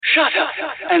Shut up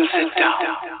and sit down.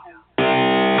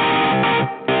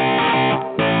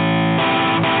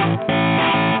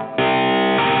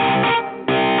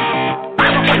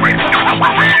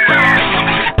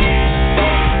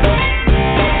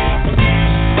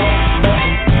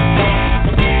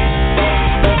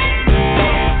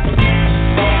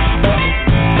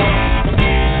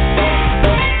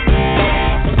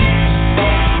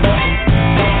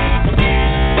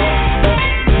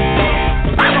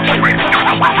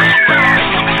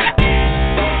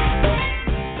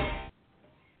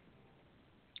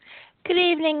 Good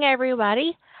evening,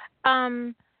 everybody.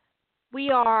 We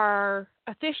are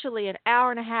officially an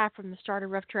hour and a half from the start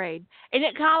of Rough Trade, and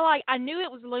it kind of like I knew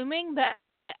it was looming, but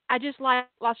I just like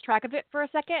lost track of it for a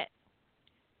second.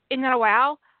 Isn't that a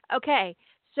wow? Okay,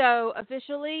 so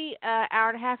officially, hour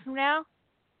and a half from now,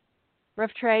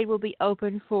 Rough Trade will be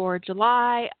open for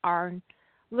July. Our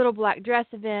Little Black Dress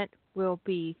event will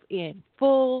be in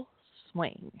full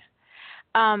swing.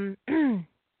 Um,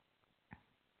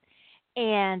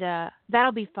 and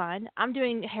that'll be fun. I'm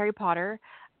doing Harry Potter.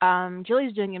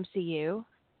 Julie's doing MCU.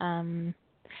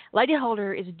 Lady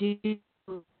Holder is doing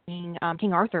King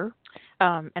Arthur,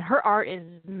 and her art is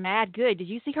mad good. Did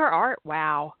you see her art?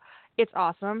 Wow, it's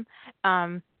awesome.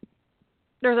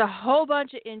 There's a whole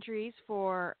bunch of entries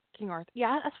for King Arthur.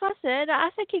 Yeah, that's what I said. I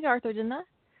said King Arthur, didn't I?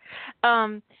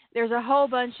 There's a whole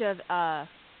bunch of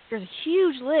there's a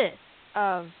huge list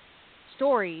of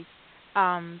stories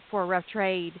for Rough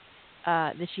Trade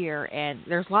this year, and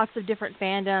there's lots of different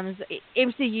fandoms.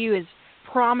 MCU is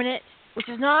prominent, which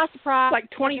is not a surprise. Like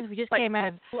 20, because we just like, came out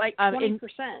of like 20%.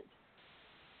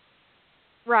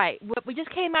 Right. We just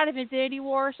came out of Infinity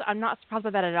War, so I'm not surprised by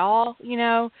that at all. You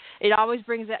know, it always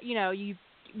brings that. You know,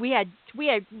 we had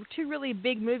two really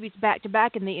big movies back to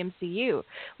back in the MCU.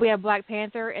 We had Black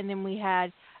Panther, and then we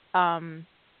had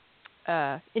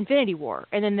Infinity War,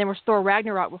 and then there was Thor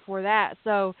Ragnarok before that.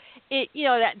 So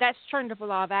that's turned up a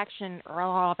lot of action or a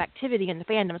lot of activity in the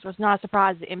fandom. So it's not a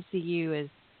surprise that MCU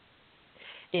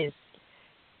is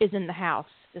in the house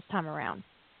this time around.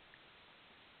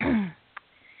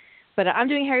 But I'm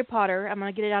doing Harry Potter. I'm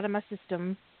gonna get it out of my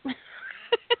system.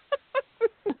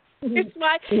 it's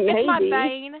my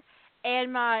bane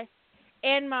and my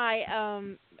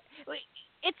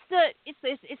it's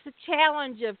the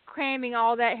challenge of cramming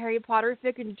all that Harry Potter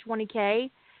fic into 20K,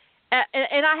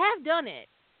 and I have done it.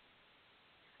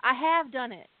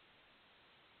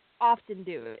 Often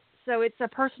do it. So it's a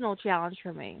personal challenge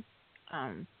for me.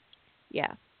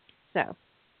 Yeah. So,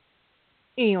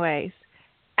 anyways,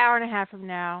 hour and a half from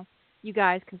now, you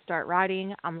guys can start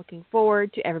writing. I'm looking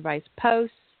forward to everybody's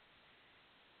posts.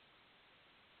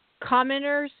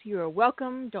 Commenters, you are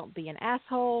welcome. Don't be an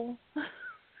asshole.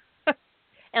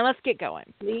 And let's get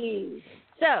going. Please.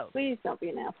 So, please don't be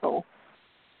an asshole.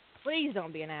 Please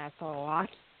don't be an asshole. I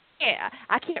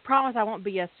can't promise I won't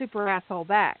be a super asshole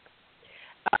back.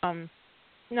 No,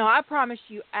 I promise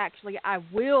you, actually, I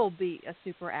will be a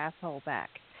super asshole back.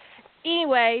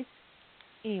 Anyways,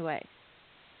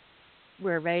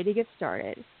 we're ready to get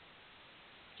started.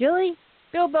 Julie,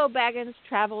 Bilbo Baggins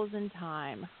travels in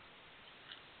time.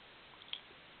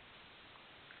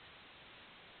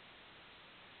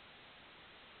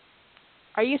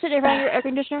 Are you sitting in front of your air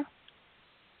conditioner?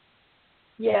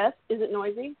 Yes. Is it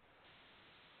noisy?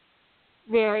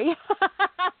 Very.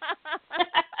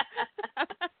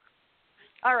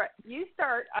 All right. You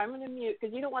start. I'm going to mute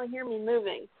because you don't want to hear me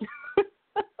moving.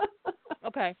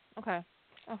 Okay.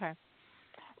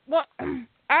 Well,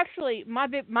 actually, my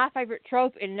favorite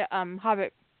trope in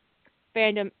Hobbit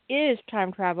fandom is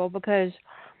time travel because,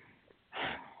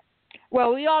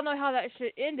 well, we all know how that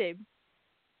shit ended.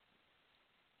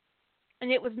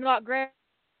 And it was not great.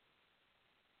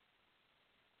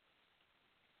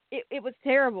 It was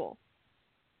terrible.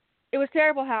 It was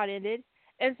terrible how it ended.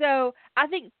 And so I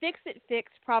think Fix-It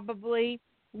Fix probably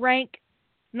rank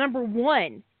number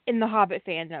one in the Hobbit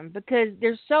fandom because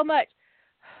there's so much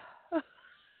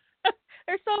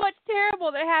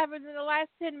terrible that happens in the last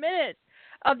 10 minutes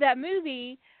of that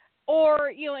movie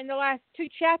or, in the last 2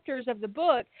 chapters of the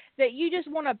book that you just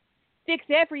want to fix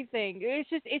everything.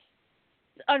 It's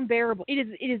unbearable.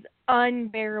 It is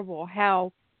unbearable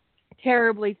how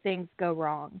terribly things go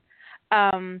wrong.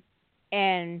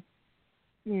 And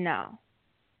no.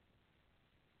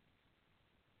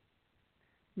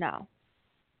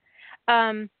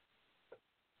 But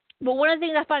one of the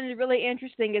things I find really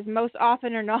interesting is most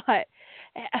often or not,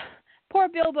 poor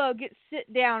Bilbo gets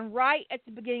sit down right at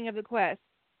the beginning of the quest.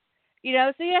 So you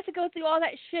have to go through all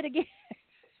that shit again.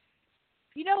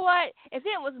 You know what? If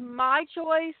it was my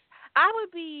choice, I'd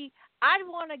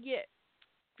want to get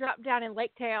dropped down in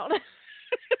Lake Town.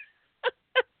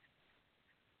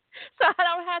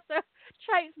 have to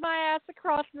chase my ass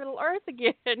across Middle Earth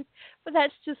again. But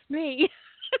that's just me.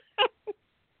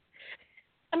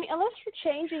 I mean, unless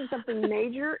you're changing something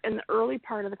major in the early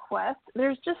part of the quest,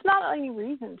 there's just not any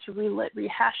reason to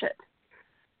rehash it.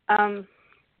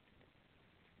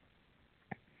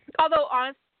 Although,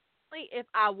 honestly, if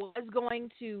I was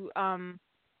going to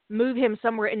move him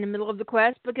somewhere in the middle of the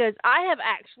quest, because I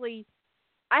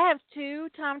have 2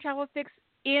 time travel fics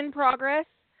in progress,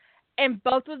 and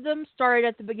both of them started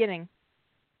at the beginning.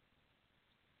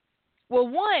 Well,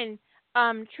 one,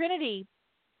 Trinity,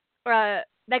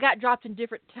 they got dropped in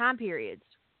different time periods.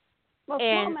 Well,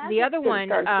 and the other one,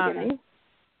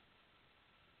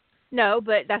 no,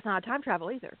 but that's not a time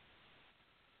travel either.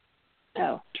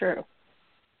 Oh, true.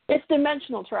 It's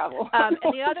dimensional travel. And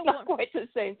the other not one, quite the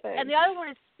same thing. And the other one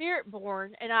is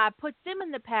Spiritborn, and I put them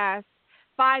in the past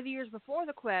 5 years before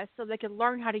the quest so they could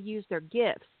learn how to use their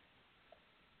gifts.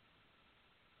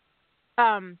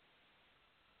 But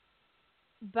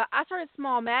I started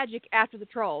Small Magic after the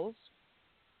Trolls.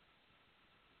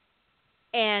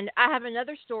 And I have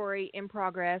another story in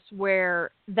progress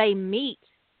where they meet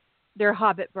their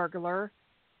Hobbit burglar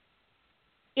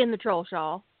in the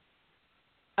Trollshaw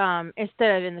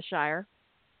instead of in the Shire.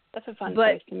 That's a fun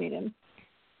place to meet him.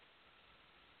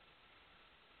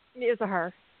 It was a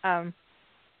her.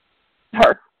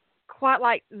 Her. Quite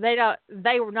like they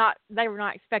were not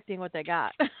expecting what they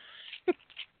got.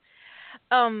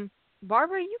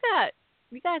 Barbara, you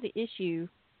got the issue.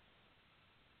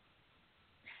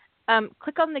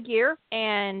 Click on the gear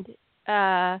and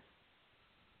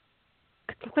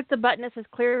click the button that says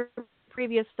clear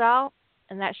previous style,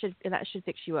 and that should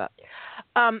fix you up.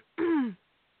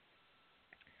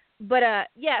 But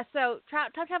yeah, so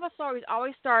time travel stories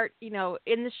always start, in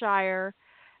the Shire.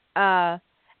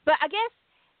 But I guess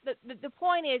the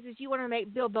point is you want to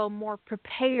make Bilbo more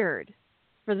prepared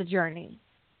for the journey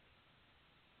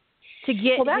to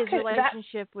get his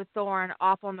relationship with Thorin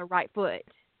off on the right foot.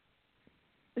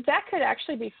 That could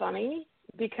actually be funny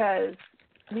because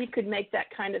we could make that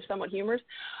kind of somewhat humorous.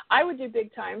 I would do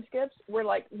big time skips where,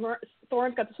 like,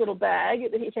 Thorin's got this little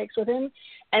bag that he takes with him,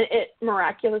 and it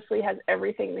miraculously has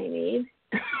everything they need.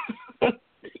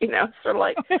 Sort of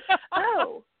like,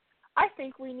 oh, I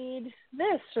think we need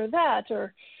this or that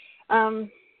or,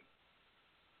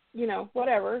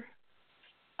 whatever.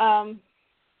 And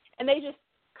they just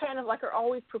kind of like are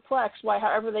always perplexed why,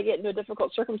 however they get into a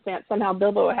difficult circumstance, somehow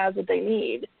Bilbo has what they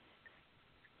need.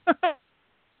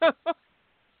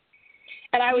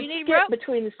 And I would skip rope?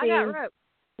 between the scenes. I got rope.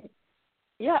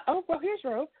 Yeah. Oh, well, here's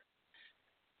rope.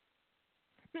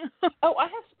 Oh, I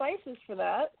have spices for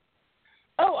that.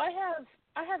 Oh, I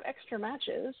have extra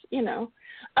matches.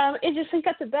 It just he's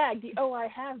got the bag. The I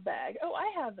have bag. Oh, I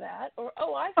have that. Or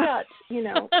I've got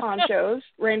ponchos,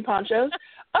 rain ponchos.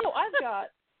 Oh, I've got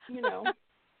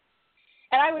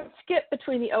And I would skip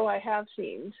between the I have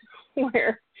scenes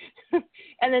where,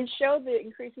 and then show the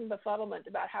increasing befuddlement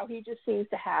about how he just seems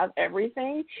to have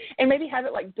everything, and maybe have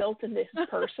it like built into his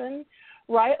person,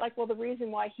 right? Like, well, the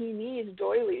reason why he needs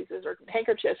doilies or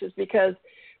handkerchiefs is because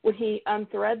when he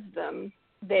unthreads them,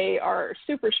 they are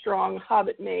super strong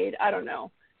Hobbit-made,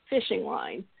 fishing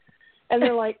line. And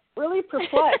they're like really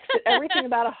perplexed that everything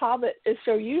about a Hobbit is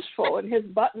so useful, and his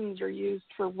buttons are used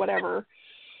for whatever.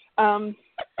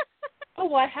 Oh,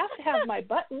 well, I have to have my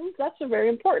buttons. That's very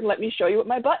important. Let me show you what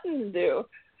my buttons do.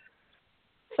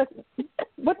 It's like,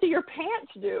 what do your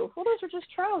pants do? Well, those are just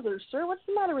trousers, sir. What's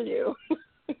the matter with you?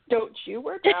 Don't you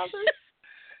wear trousers?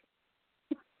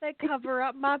 They cover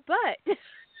up my butt.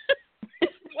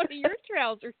 What do your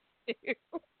trousers do?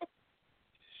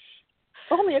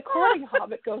 Only a courting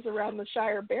hobbit goes around the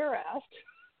Shire bare-assed.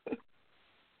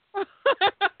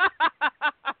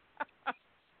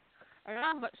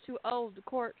 I'm much too old to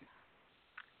court.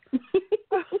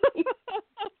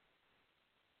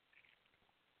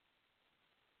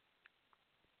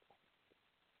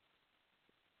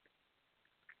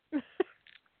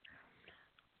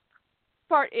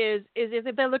 Part is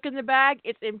if they look in the bag,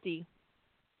 it's empty.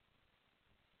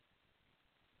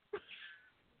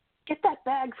 Get that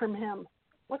bag from him.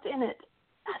 What's in it?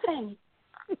 Nothing.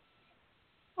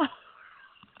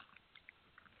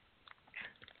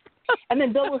 And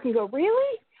then Bilbo can go,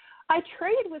 really? I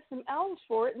traded with some elves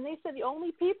for it, and they said the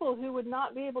only people who would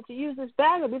not be able to use this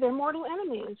bag would be their mortal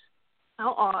enemies.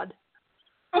 How odd.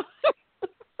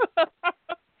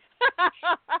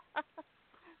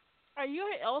 Are you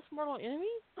an elf's mortal enemy?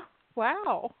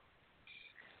 Wow.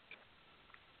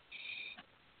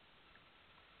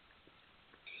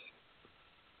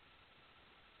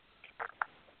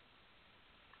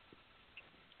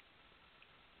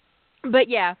 But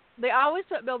yeah, they always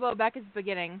put Bilbo back at the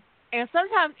beginning. And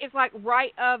sometimes it's like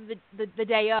right of the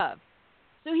day of.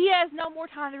 So he has no more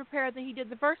time to prepare than he did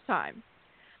the first time.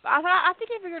 But I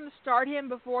think if you're going to start him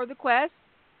before the quest,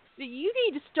 you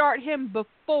need to start him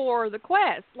before the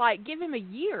quest. Like, give him a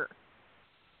year.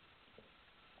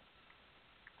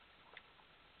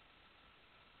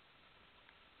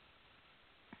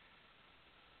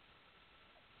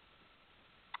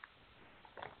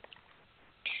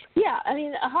 Yeah, I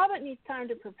mean, a hobbit needs time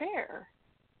to prepare.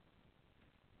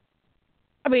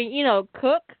 I mean,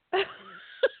 cook.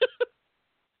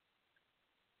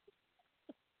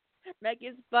 Make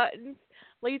his buttons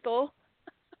lethal.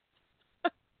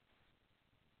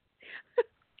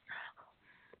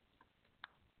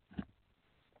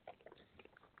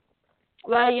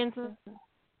 Lay in some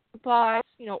supplies,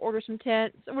 order some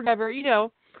tents, or whatever,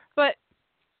 But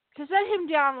to set him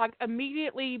down, like,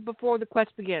 immediately before the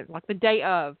quest begins, like the day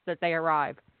of that they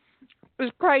arrive,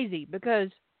 is crazy because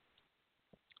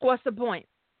what's the point?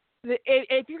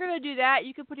 If you're going to do that,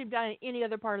 you can put him down in any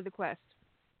other part of the quest.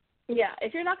 Yeah,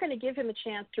 if you're not going to give him a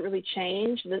chance to really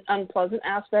change the unpleasant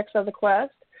aspects of the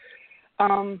quest,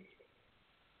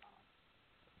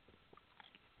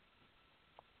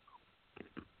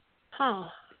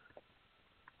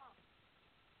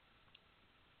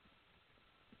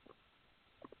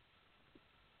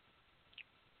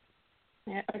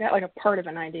 Yeah, I got like a part of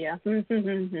an idea.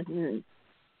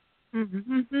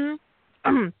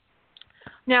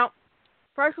 Now,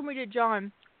 first when we did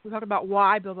John, we talked about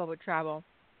why Bilbo would travel.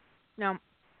 Now,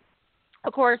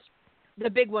 of course, the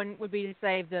big one would be to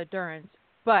save the Durins,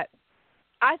 but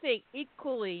I think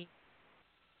equally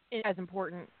as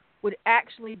important would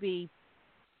actually be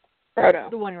Frodo.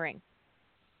 the One Ring.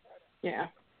 Yeah.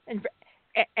 And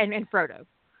Frodo.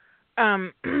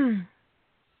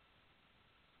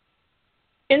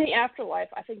 In the afterlife,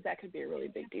 I think that could be a really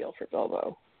big deal for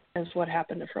Bilbo, is what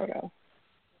happened to Frodo,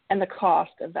 and the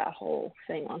cost of that whole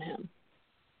thing on him.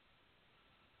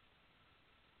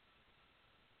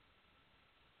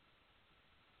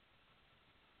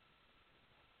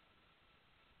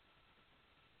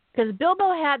 Because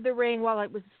Bilbo had the ring while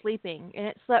it was sleeping, and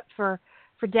it slept for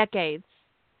decades.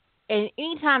 And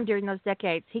any time during those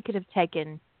decades, he could have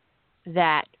taken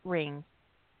that ring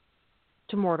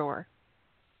to Mordor.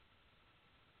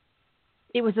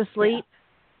 It was asleep. Yeah.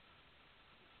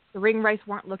 The ring wraiths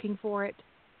weren't looking for it.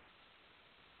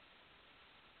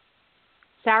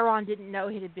 Sauron didn't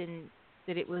know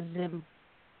that it was in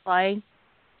play.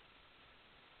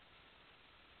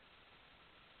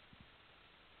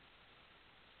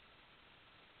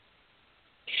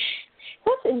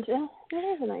 That's interesting. That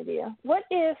is an idea. What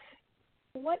if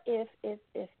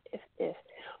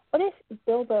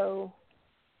Bilbo?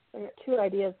 I got two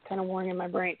ideas kind of warring in my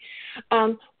brain.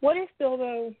 What if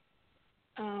Bilbo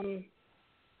has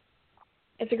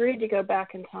agreed to go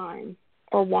back in time,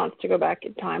 or wants to go back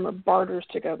in time, or barters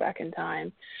to go back in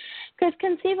time? Because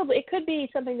conceivably, it could be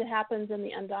something that happens in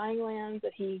the Undying Lands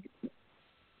that he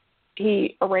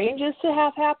arranges to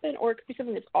have happen, or it could be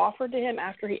something that's offered to him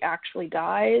after he actually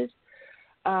dies.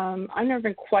 I've never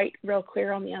been quite real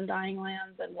clear on the Undying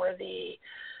Lands and were the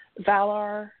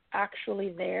Valar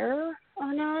actually there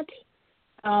or not.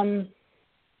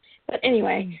 But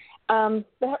anyway,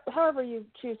 however you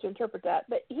choose to interpret that,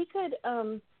 but he could,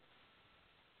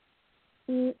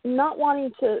 not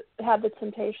wanting to have the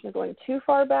temptation of going too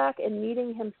far back and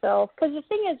meeting himself, because the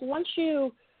thing is,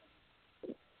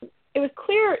 it was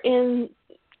clear in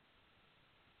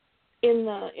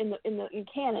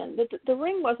canon that the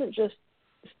ring wasn't just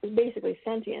basically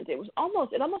sentient. It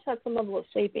almost had some level of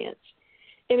sapience.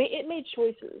 I mean, it made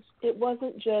choices. It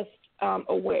wasn't just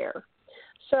aware.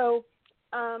 So,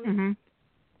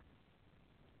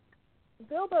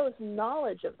 Bilbo's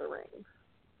knowledge of the ring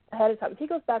ahead of time, if he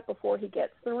goes back before he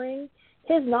gets the ring,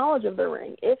 his knowledge of the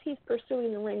ring, if he's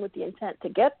pursuing the ring with the intent to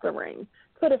get the ring,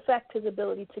 could affect his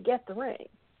ability to get the ring.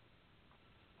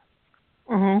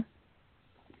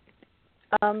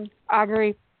 I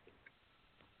agree.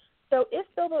 So if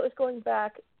Bilbo is going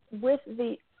back with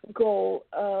the goal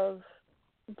of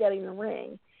getting the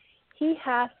ring, he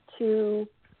has to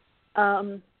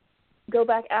go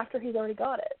back after he's already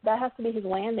got it. That has to be his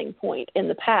landing point in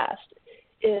the past,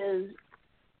 is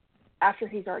after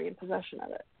he's already in possession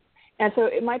of it. And so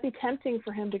it might be tempting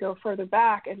for him to go further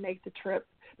back and make the trip.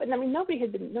 But I mean, nobody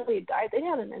had died. They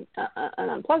had an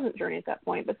unpleasant journey at that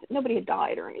point, but nobody had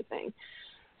died or anything.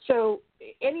 So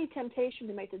any temptation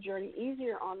to make the journey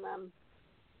easier on them,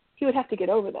 he would have to get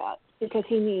over that, because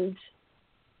he needs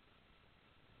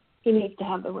to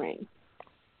have the ring.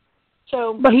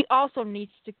 So, but he also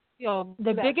needs to.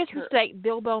 The biggest true. mistake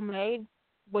Bilbo made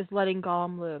was letting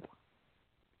Gollum live.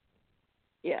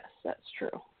 Yes, that's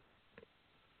true.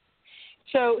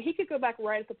 So he could go back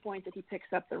right at the point that he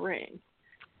picks up the ring,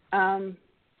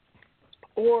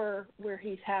 or where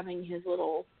he's having his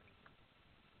little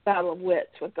battle of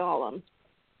wits with Gollum.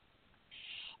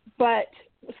 But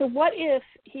so what if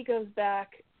he goes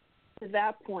back to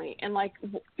that point and like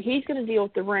he's going to deal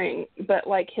with the ring, but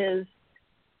like the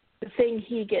thing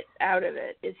he gets out of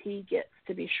it is he gets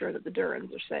to be sure that the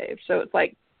Durins are saved. So it's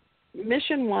like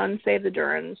mission 1, save the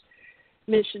Durins.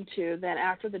 Mission 2, then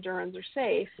after the Durins are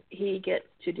safe, he gets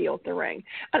to deal with the ring.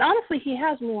 And honestly, he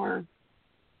has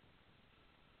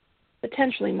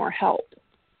potentially more help.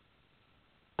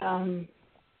 One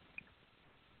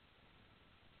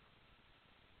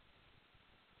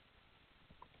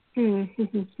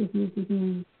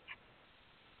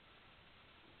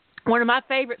of my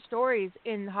favorite stories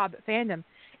in the Hobbit fandom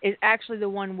is actually the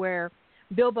one where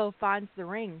Bilbo finds the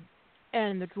ring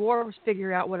and the dwarves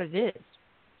figure out what it is.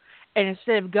 And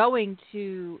instead of going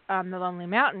to the Lonely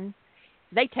Mountain,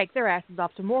 they take their asses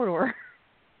off to Mordor.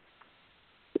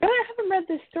 I haven't read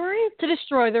this story. To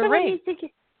destroy the ring.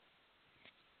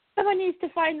 Someone needs to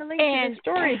find the link to the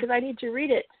story because I need to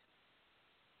read it.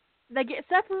 They get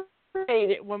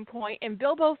separated at one point, and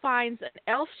Bilbo finds an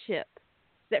elf ship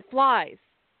that flies.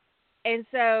 And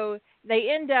so they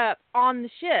end up on the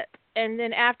ship. And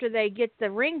then after they get the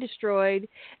ring destroyed,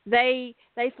 they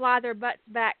fly their butts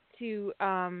back to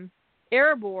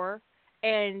Erebor,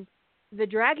 and the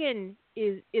dragon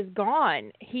is gone.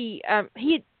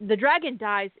 The dragon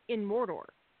dies in Mordor.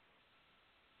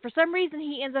 For some reason,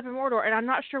 he ends up in Mordor, and I'm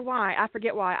not sure why. I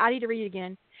forget why. I need to read it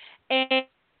again. And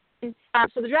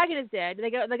so the dragon is dead. They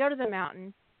go to the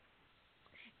mountain,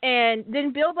 and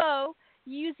then Bilbo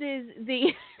uses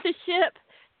the ship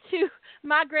to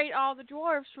migrate all the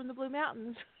dwarves from the Blue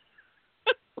Mountains.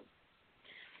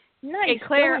 Nice. And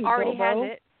Claire already Bilbo.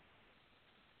 has it.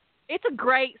 It's a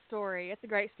great story.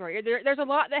 There's a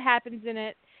lot that happens in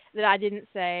it that I didn't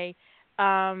say,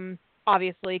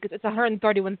 obviously, because it's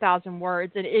 131,000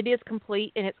 words, and it is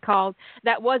complete, and it's called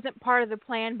That Wasn't Part of the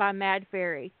Plan by Mad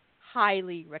Fairy.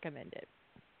 Highly recommended.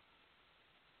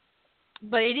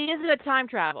 But it isn't a time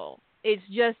travel. It's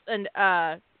just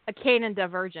a canon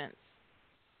divergence,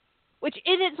 which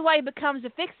in its way becomes a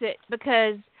fix-it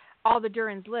because all the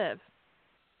Durins live.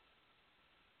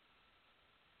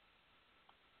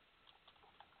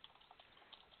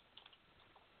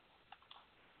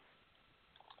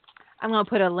 I'm going to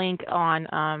put a link on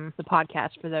the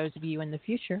podcast for those of you in the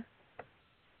future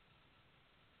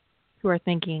who are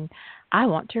thinking, I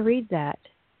want to read that.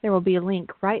 There will be a link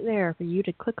right there for you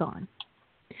to click on.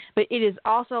 But it is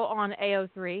also on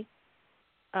AO3.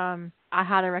 I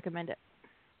highly recommend it.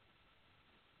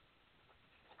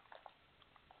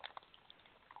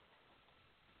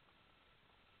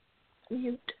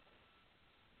 Mute.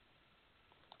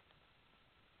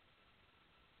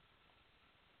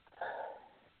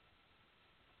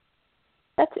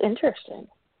 That's interesting.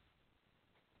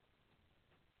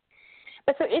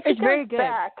 But so if It's very good,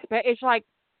 back, but it's like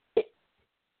go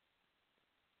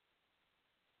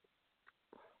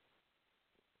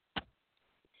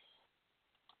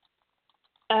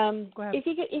ahead.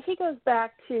 if he goes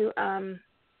back to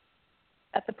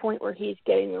at the point where he's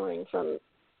getting the ring from,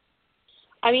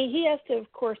 I mean, he has to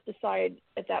of course decide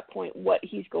at that point what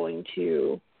he's going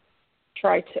to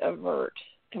try to avert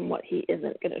and what he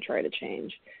isn't going to try to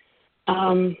change.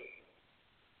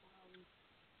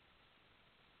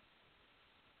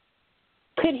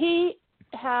 Could he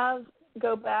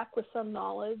go back with some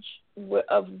knowledge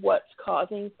of what's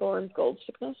causing Thorin's gold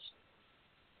sickness?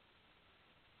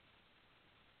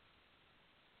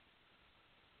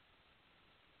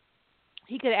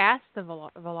 He could ask the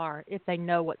Valar if they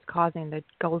know what's causing the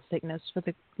gold sickness for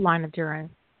the line of Durin.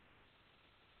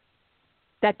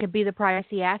 That could be the price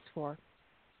he asks for.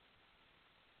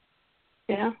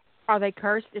 Yeah. Are they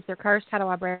cursed? If they're cursed, how do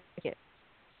I break it?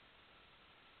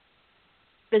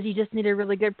 Does he just need a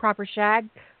really good proper shag?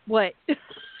 What?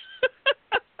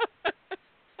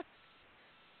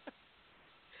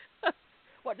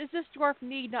 What does this dwarf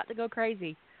need not to go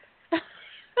crazy?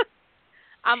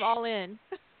 I'm all in.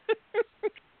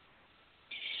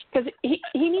 Because he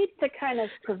needs to kind of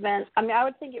prevent, I mean, I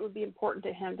would think it would be important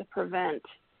to him to prevent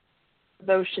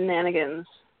those shenanigans.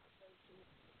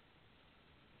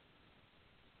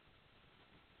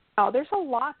 Oh, there's a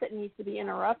lot that needs to be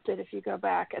interrupted if you go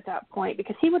back at that point,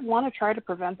 because he would want to try to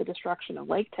prevent the destruction of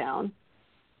Lake Town.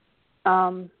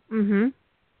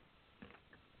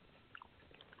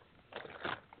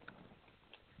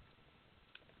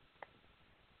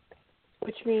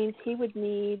 Which means he would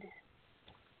need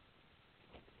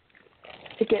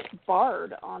to get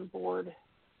Bard on board.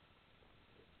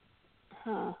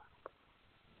 Huh.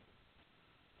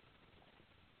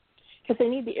 Because they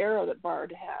need the arrow that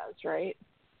Bard has, right?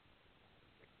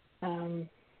 I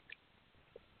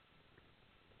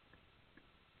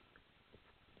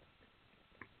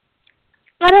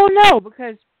don't know,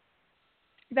 because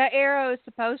that arrow is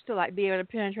supposed to like be able to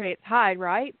penetrate its hide,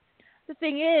 right? The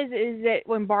thing is that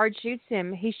when Bard shoots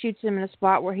him, he shoots him in a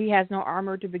spot where he has no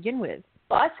armor to begin with.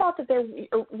 Well, I thought that there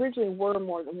originally was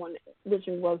more than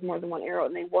one arrow,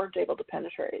 and they weren't able to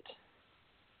penetrate.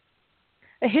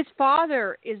 His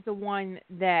father is the one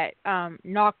that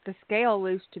knocked the scale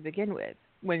loose to begin with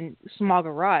when Smaug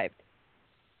arrived.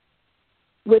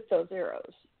 With those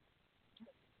arrows.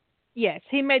 Yes,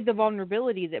 he made the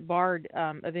vulnerability that Bard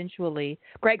eventually,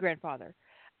 great-grandfather,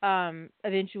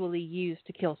 eventually used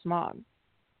to kill Smaug.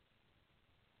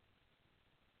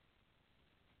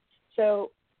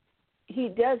 So he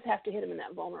does have to hit him in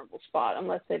that vulnerable spot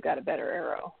unless they've got a better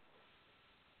arrow.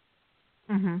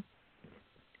 Mm-hmm.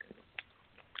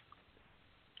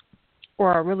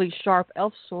 Or a really sharp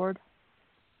elf sword.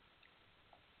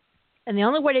 And the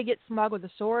only way to get Smaug with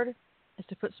a sword is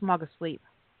to put Smaug asleep.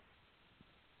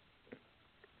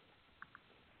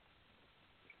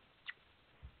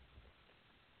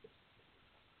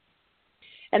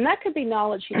 And that could be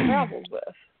knowledge he travels with.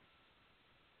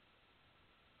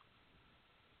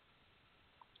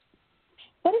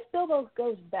 What if Bilbo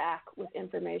goes back with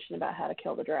information about how to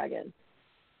kill the dragon?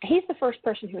 He's the first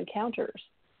person who encounters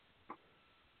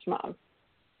Smaug.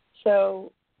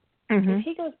 So if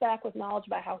he goes back with knowledge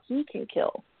about how he can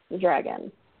kill the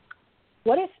dragon,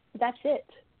 what if that's it?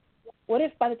 What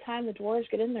if by the time the dwarves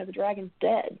get in there, the dragon's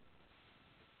dead?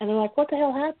 And they're like, what the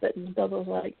hell happened? And Bilbo's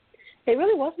like, it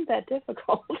really wasn't that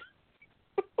difficult.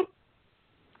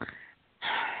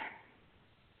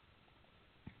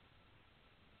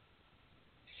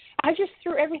 I just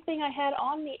threw everything I had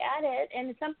on me at it,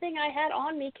 and something I had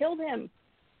on me killed him.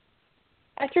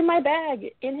 I threw my bag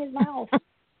in his mouth.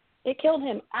 It killed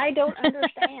him. I don't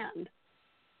understand.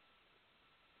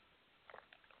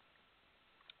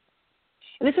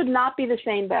 And this would not be the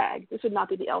same bag. This would not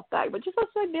be the elf bag. But just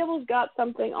let's say Bilbo's got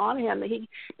something on him that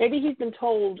maybe he's been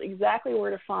told exactly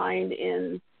where to find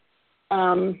in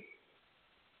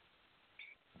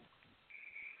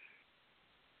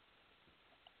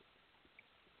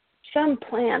some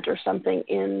plant or something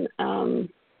in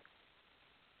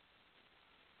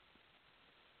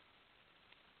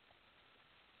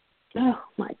oh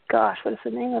my gosh, what is the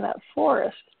name of that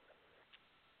forest?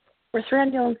 Where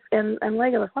Thranduil and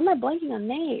Legolas. Why am I blanking on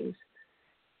names?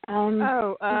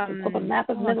 Pull the map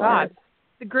of Middle Earth.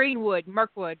 The Greenwood,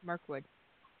 Mirkwood. Mirkwood,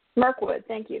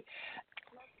 thank you.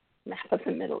 Map of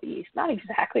the Middle East. Not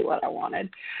exactly what I wanted.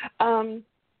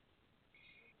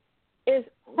 Is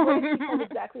what if he told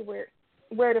exactly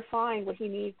where to find what he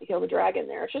needs to kill the dragon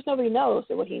there? It's just nobody knows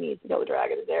that what he needs to kill the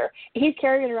dragon is there. He's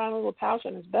carrying it around a little pouch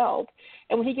on his belt,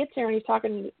 and when he gets there and he's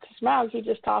talking to Smaug, he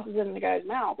just tosses it in the guy's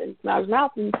mouth, and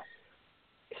Smaug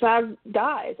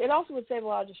dies. It also would save a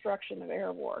lot of destruction of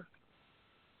Erebor.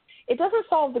 It doesn't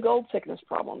solve the gold sickness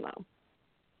problem, though.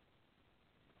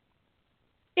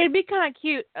 It'd be kind of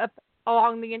cute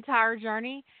along the entire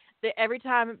journey that every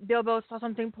time Bilbo saw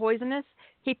something poisonous,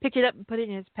 he picked it up and put it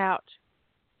in his pouch.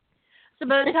 So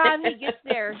by the time he gets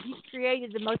there, he's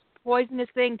created the most poisonous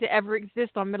thing to ever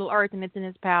exist on Middle Earth, and it's in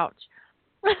his pouch.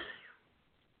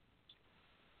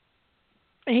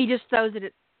 And he just throws it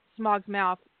at Smaug's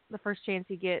mouth the first chance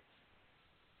he gets.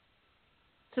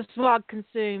 So Smaug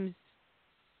consumes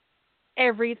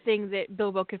everything that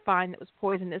Bilbo could find that was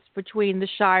poisonous between the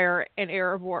Shire and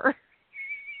Erebor.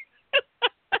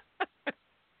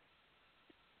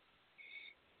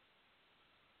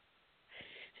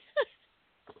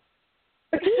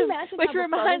 Which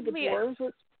reminds me of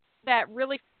that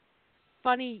really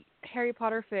funny Harry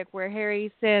Potter fic where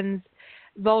Harry sends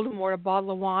Voldemort a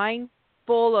bottle of wine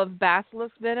full of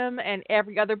basilisk venom and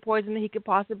every other poison that he could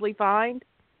possibly find.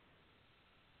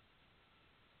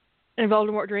 And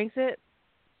Voldemort drinks it.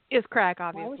 It's crack,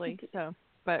 obviously.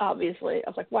 Obviously. I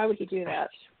was like, why would he do that?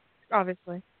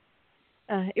 Obviously.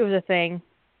 It was a thing.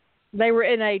 They were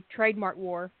in a trademark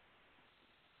war.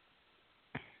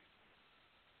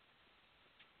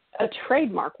 A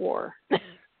trademark war?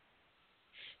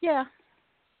 Yeah.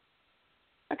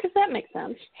 Because that makes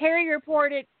sense. Harry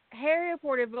reported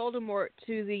Voldemort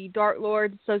to the Dark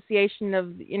Lords Association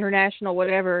of the International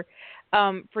whatever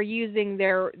for using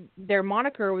their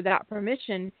moniker without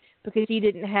permission because he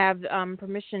didn't have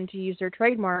permission to use their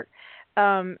trademark.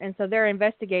 And so they're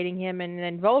investigating him, and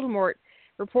then Voldemort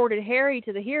reported Harry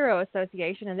to the Hero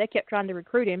Association, and they kept trying to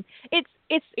recruit him.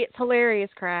 It's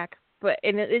hilarious crack, but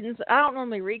I don't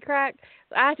normally read crack.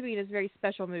 So I have to be in this very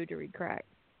special mood to read crack.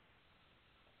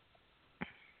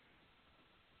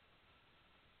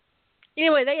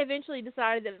 Anyway, they eventually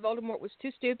decided that Voldemort was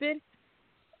too stupid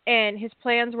and his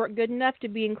plans weren't good enough to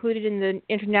be included in the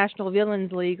International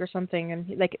Villains League or something, and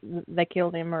they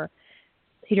killed him, or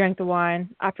he drank the wine.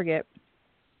 I forget.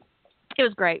 It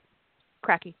was great.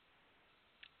 Cracky.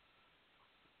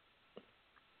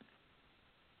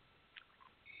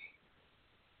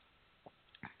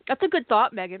 That's a good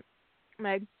thought, Meg.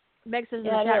 Meg says in the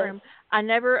chat room, I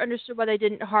never understood why they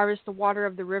didn't harvest the water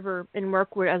of the river in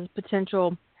Mirkwood as a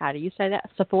potential, how do you say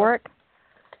that, soporific?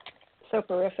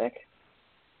 Soporific.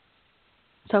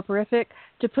 Soporific,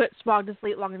 to put Smog to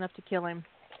sleep long enough to kill him.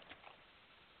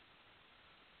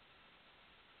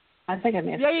 I think I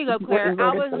missed. There you go, Claire.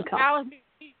 I was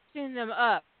mixing them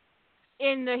up.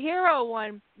 In the hero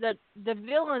one, the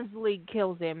Villains League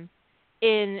kills him.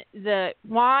 In the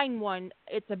wine one,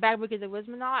 it's a Bad Wicked of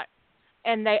Wismonot,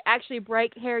 and they actually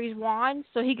break Harry's wine,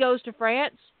 so he goes to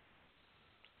France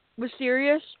with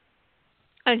Sirius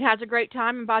and has a great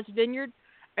time and buys a vineyard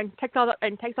and takes all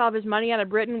of his money out of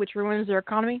Britain, which ruins their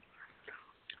economy.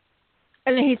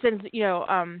 And then he sends,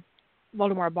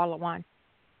 Voldemort a bottle of wine.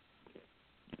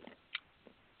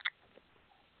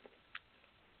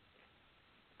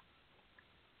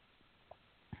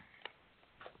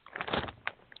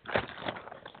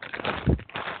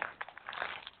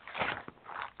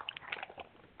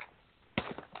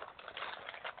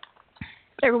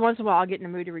 Every once in a while, I'll get in the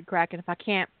mood to read Kraken. If I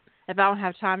don't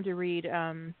have time to read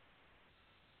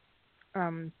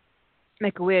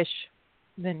Make-A-Wish,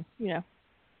 then I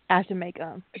have to make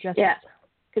adjustments. Yeah,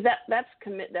 because that's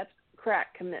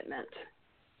crack commitment.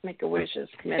 Make-A-Wish is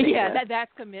commitment. Yeah,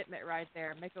 that's commitment right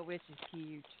there. Make-A-Wish is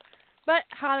huge, but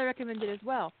highly recommended as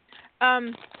well.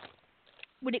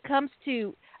 When it comes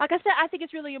to, like I said, I think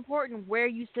it's really important where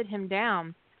you sit him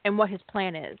down and what his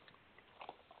plan is.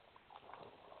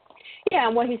 Yeah,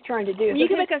 and what he's trying to do. You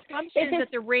can make assumptions that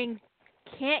the ring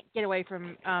can't get away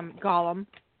from Gollum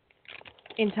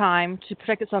in time to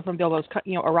protect itself from Bilbo's,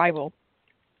 arrival.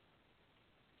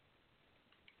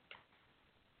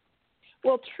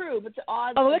 Well, true, but the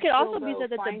odds. Oh, it could also be said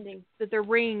that the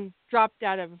ring dropped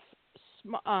out of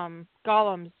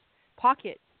Gollum's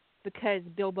pocket because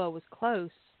Bilbo was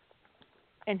close,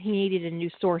 and he needed a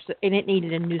new source, and it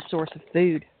needed a new source of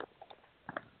food.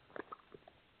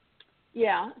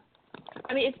 Yeah.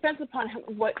 I mean, it depends upon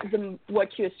what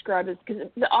you ascribe as, because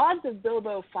the odds of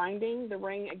Bilbo finding the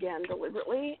ring again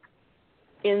deliberately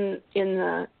in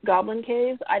the Goblin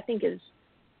Caves, I think, is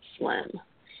slim.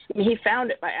 I mean, he found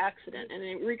it by accident,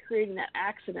 and recreating that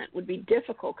accident would be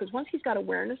difficult because once he's got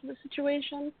awareness of the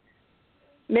situation,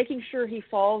 making sure he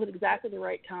falls at exactly the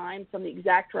right time from the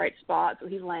exact right spot so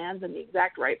he lands in the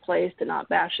exact right place to not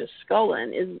bash his skull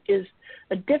in is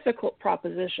a difficult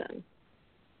proposition.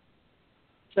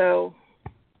 So,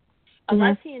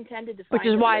 unless he intended to find it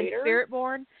later. Which is why in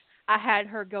Spiritborn, I had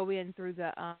her go in through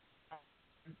the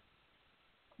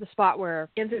spot where...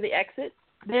 In through the exit?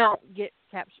 They don't get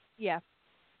captured. Yeah.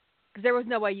 Because there was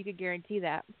no way you could guarantee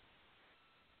that.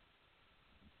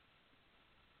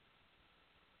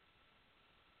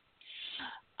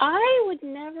 I would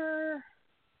never...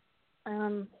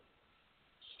 any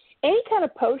kind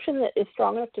of potion that is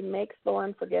strong enough to make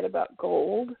Thorin forget about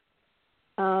gold...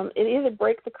 it either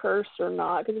break the curse or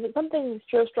not, because if it's something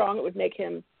so strong it would make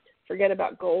him forget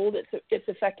about gold, it's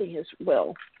affecting his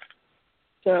will.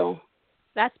 So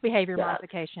that's behavior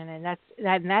modification, and that's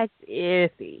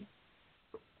iffy.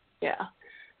 Yeah.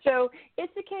 So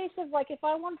it's a case of like, if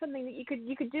I want something that you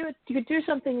could do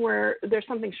something where there's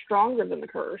something stronger than the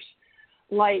curse,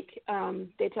 like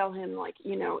they tell him, like,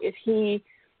 if he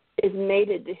is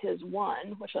mated to his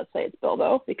one, which let's say it's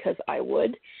Bilbo, because I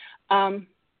would.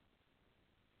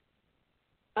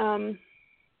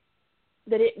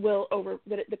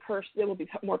 The curse, there will be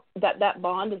more, that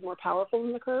bond is more powerful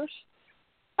than the curse.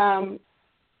 And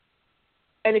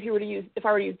if I were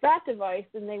to use that device,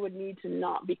 then they would need to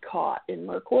not be caught in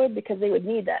Mirkwood, because they would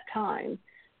need that time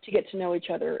to get to know each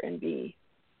other and be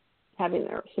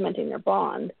cementing their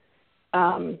bond,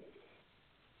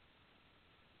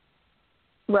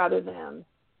 rather than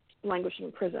languishing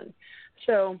in prison.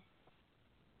 So,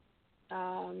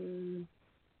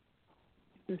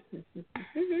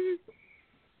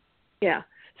 yeah.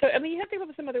 So, I mean, you have to come up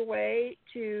with some other way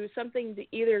to something that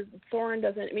either Thorin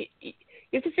doesn't... I mean, you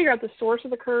have to figure out the source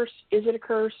of the curse. Is it a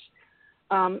curse?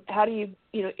 How do you...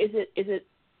 is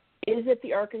it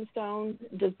the Arkenstone?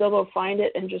 Does Bilbo find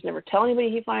it and just never tell anybody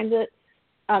he finds it,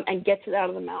 and gets it out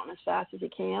of the mountain as fast as he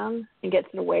can and gets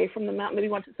it away from the mountain? Maybe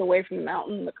once it's away from the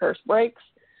mountain, the curse breaks.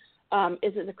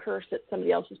 Is it a curse that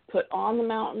somebody else has put on the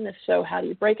mountain? If so, how do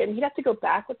you break it? And he'd have to go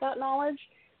back with that knowledge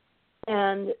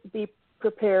and be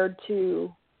prepared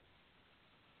to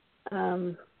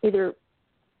either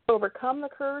overcome the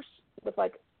curse with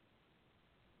like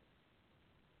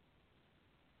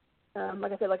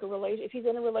I said, like a relation. If he's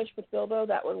in a relationship with Bilbo,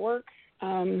 that would work.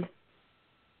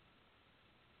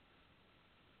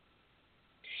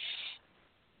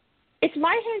 It's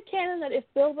my headcanon that if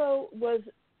Bilbo was,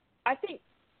 I think,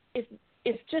 if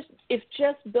just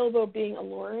Bilbo being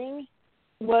alluring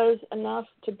was enough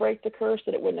to break the curse,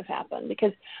 that it wouldn't have happened.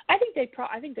 Because I think they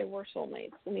were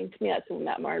soulmates. I mean, to me, that's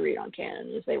my read on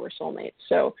canon is they were soulmates.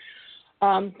 So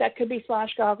that could be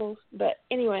flash goggles, but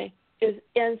anyway.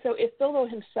 And so if Bilbo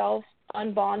himself,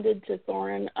 unbonded to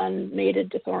Thorin,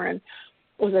 unmated to Thorin,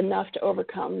 was enough to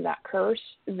overcome that curse,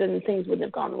 then things wouldn't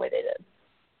have gone the way they did.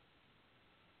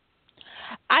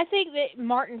 I think that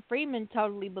Martin Freeman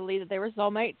totally believed that they were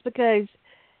soulmates because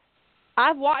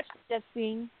I've watched that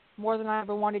scene more than I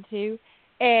ever wanted to,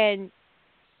 and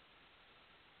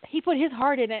he put his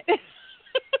heart in it.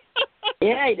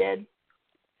 Yeah, he did.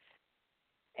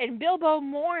 And Bilbo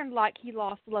mourned like he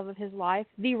lost the love of his life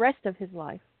the rest of his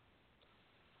life.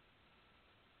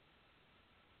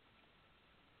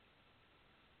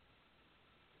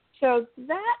 So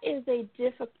that is a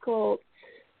difficult.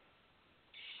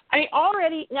 I mean,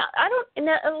 already now I don't.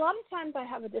 Now, a lot of times I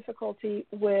have a difficulty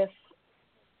with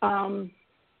one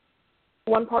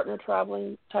partner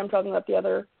time traveling with the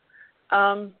other.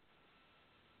 But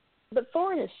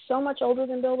Thorin is so much older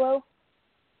than Bilbo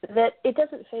that it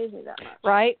doesn't faze me that much.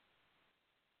 Right.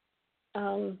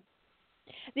 The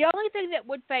only thing that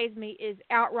would faze me is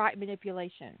outright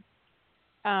manipulation.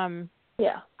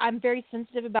 Yeah. I'm very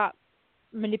sensitive about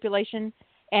manipulation,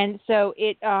 and so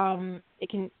it can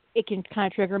kind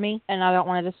of trigger me, and I don't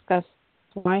want to discuss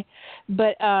why.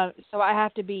 But so I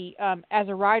have to be, as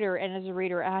a writer and as a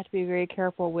reader, I have to be very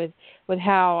careful with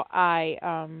how I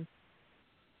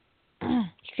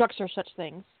structure such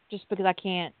things, just because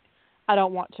I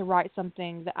don't want to write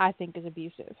something that I think is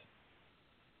abusive.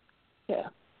 Yeah.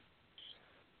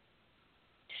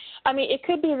 I mean, it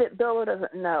could be that Bilbo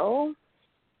doesn't know,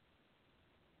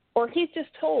 or he's just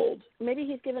told. Maybe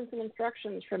he's given some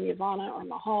instructions from Yavanna or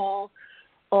Mahal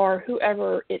or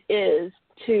whoever it is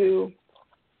to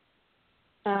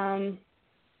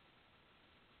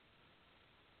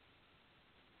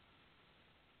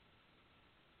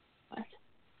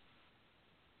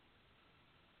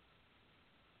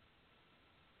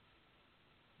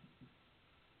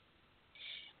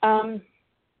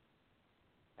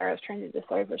I was trying to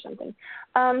decipher something.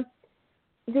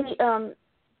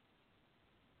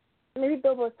 Maybe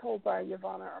Bilbo was told by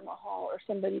Yavanna or Mahal or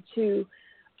somebody to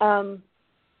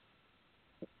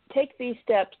take these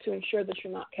steps to ensure that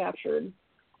you're not captured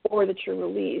or that you're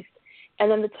released, and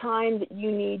then the time that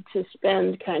you need to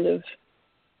spend kind of,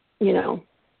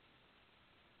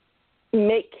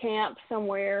 make camp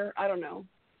somewhere, I don't know,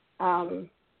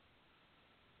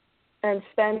 and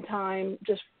spend time,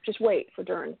 just wait for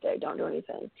Durin's Day, don't do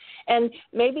anything. And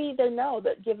maybe they know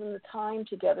that given the time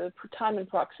together, time and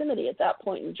proximity at that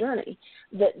point in the journey,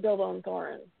 that Bilbo and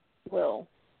Thorin will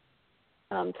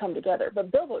come together.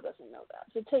 But Bilbo doesn't know that.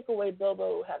 So take away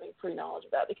Bilbo having pre-knowledge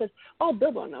of that, because all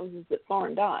Bilbo knows is that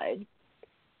Thorin died,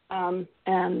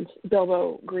 and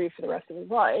Bilbo grieved for the rest of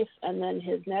his life, and then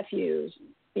his nephews,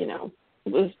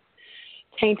 was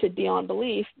tainted beyond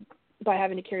belief by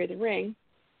having to carry the ring.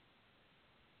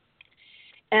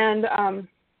 And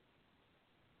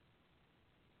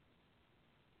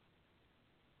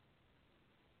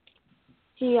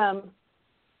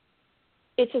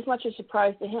it's as much a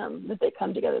surprise to him that they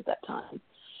come together at that time.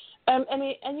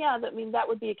 That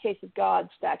would be a case of God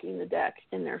stacking the deck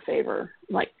in their favor,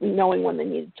 like knowing when they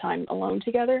needed time alone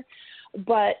together.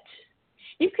 But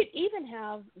you could even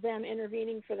have them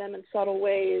intervening for them in subtle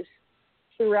ways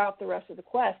throughout the rest of the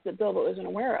quest that Bilbo isn't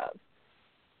aware of.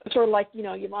 Sort of like,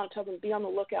 Yavanna tells them, be on the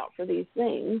lookout for these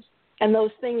things, and those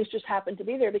things just happen to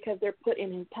be there because they're put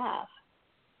in his path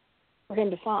for him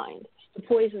to find. The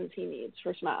poisons he needs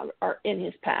for Smaug are in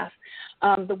his path.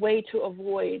 The way to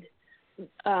avoid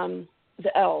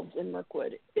the elves in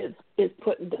Mirkwood is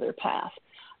put into their path.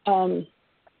 And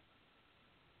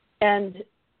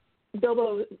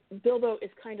Bilbo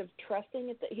is kind of trusting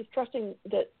it. He's trusting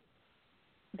that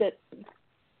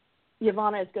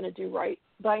Yavanna is going to do right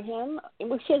by him,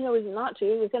 which he has no reason not to.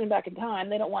 We're sending him back in time.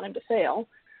 They don't want him to fail.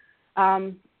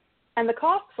 And the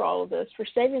cost for all of this, for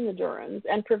saving the Durins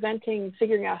and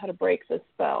figuring out how to break this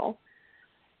spell,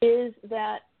 is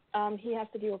that he has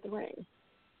to deal with the ring.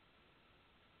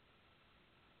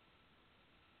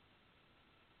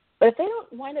 But if they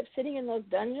don't wind up sitting in those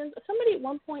dungeons, somebody at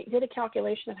one point did a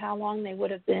calculation of how long they would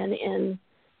have been in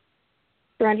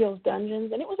Thranduil's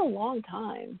dungeons, and it was a long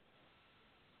time.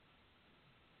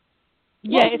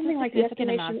 Yeah, What was it's something a like the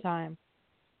significant amount estimation? of time.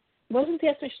 Wasn't the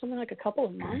estimation something like a couple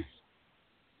of months?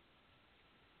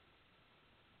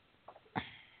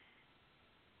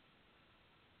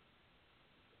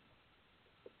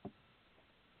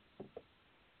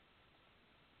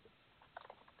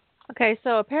 Okay,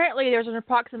 so apparently there's an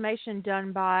approximation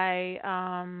done by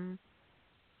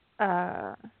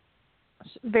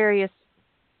various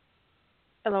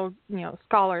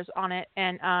scholars on it,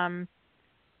 and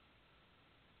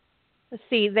let's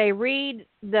see, they read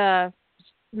the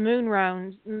moon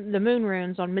runes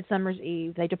on Midsummer's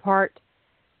Eve. They depart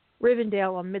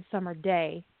Rivendell on Midsummer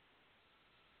Day.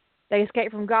 They escape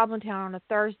from Goblin Town on a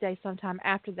Thursday sometime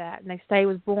after that. Next day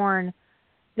was born,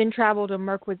 then travel to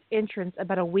Mirkwood's entrance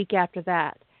about a week after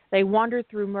that. They wander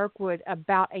through Mirkwood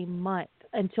about a month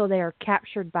until they are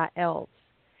captured by elves.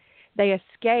 They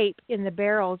escape in the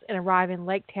barrels and arrive in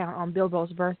Lake Town on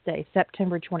Bilbo's birthday,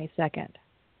 September 22nd.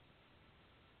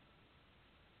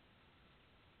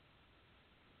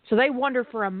 So they wander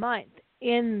for a month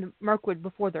in Mirkwood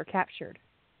before they're captured.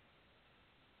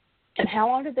 And how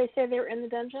long did they say they were in the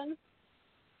dungeon?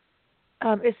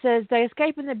 It says they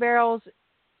escape in the barrels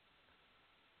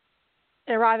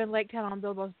and arrive in Lake Town on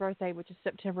Bilbo's birthday, which is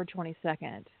September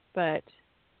 22nd. But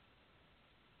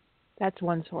that's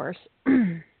one source.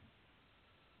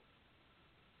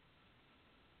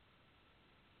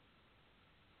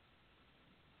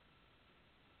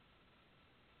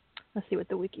 Let's see what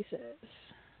the wiki says.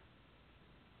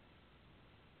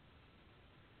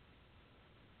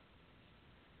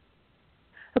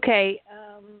 Okay,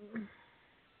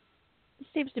 this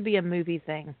seems to be a movie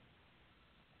thing.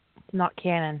 It's not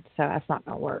canon, so that's not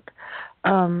going to work.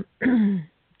 Are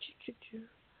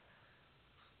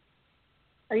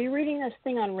you reading this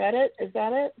thing on Reddit? Is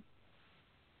that it?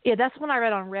 Yeah, that's one I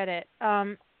read on Reddit.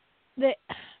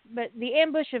 But the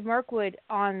Ambush of Mirkwood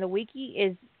on the wiki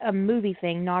is a movie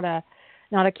thing, not a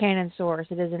canon source.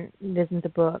 It isn't the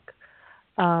book.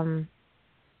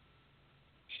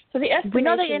 So the estimation, we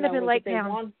know they end up in Lake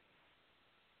Town.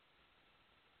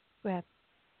 Go ahead.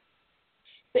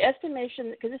 The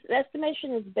estimation, because the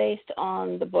estimation is based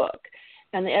on the book,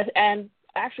 and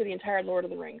actually the entire Lord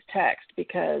of the Rings text,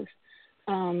 because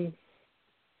the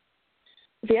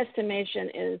estimation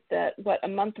is that a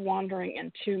month wandering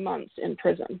and 2 months in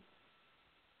prison.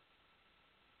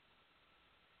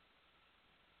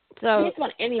 So it's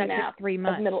on any map 3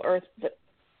 months. of Middle Earth.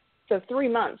 So 3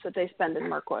 months that they spend in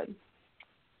Mirkwood.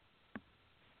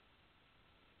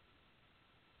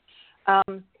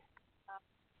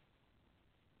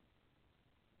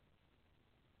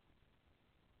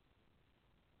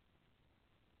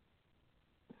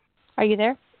 Are you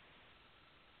there?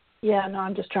 Yeah, no,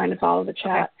 I'm just trying to follow the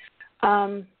chat.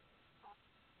 Okay.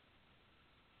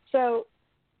 So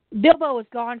Bilbo was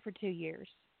gone for 2 years.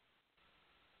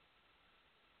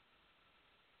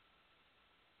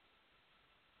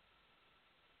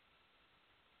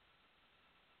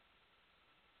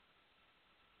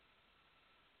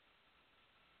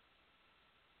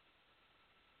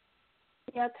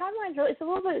 Yeah, timelines really, it's a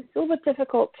little bit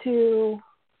difficult to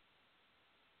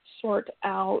sort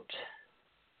out.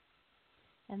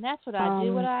 And that's what I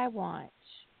do what I want.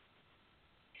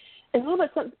 It's a little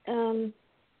bit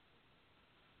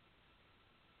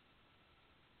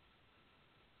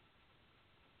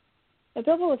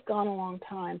Bilbo was gone a long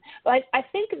time, but I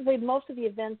think most of the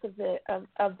events of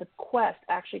the quest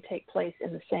actually take place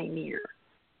in the same year.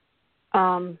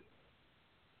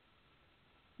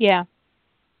 Yeah.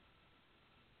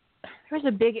 There's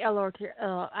a big LR.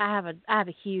 I have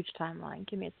a huge timeline.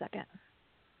 Give me a second.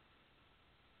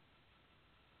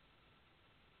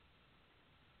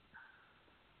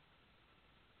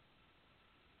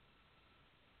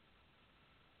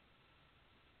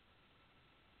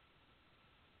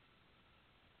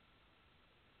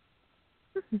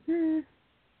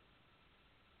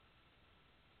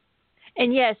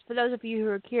 And yes, for those of you who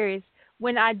are curious,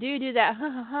 when I do that,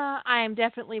 I am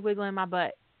definitely wiggling my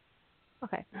butt.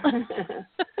 Okay.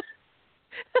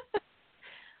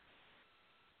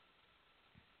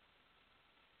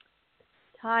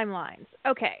 Timelines.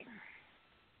 Okay.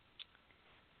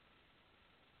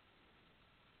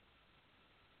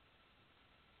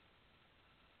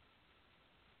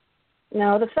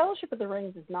 No, the Fellowship of the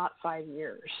Rings is not 5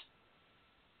 years.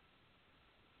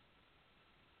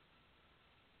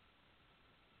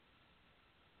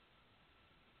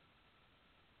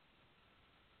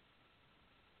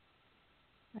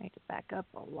 I need to back up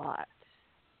a lot.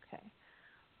 Okay.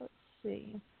 Let's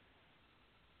see.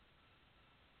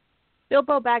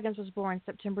 Bilbo Baggins was born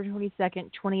September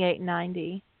 22nd,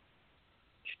 2890.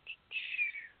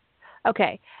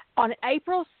 Okay. On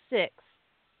April 6th,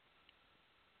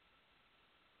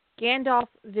 Gandalf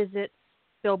visits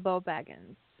Bilbo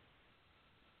Baggins,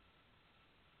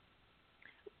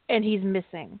 and he's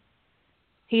missing.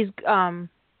 He's gone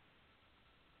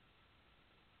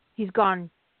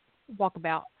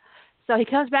walkabout. So he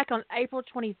comes back on April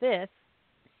 25th,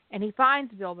 and he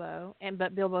finds Bilbo,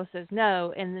 but Bilbo says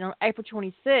no. And then on April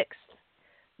 26th,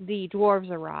 the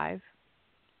dwarves arrive,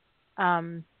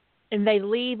 and they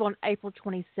leave on April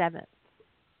 27th.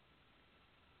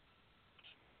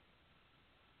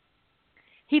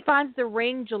 He finds the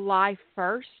ring July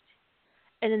 1st,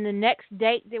 and then the next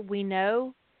date that we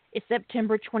know is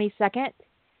September 22nd,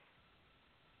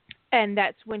 and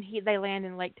that's when they land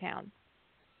in Lake Town.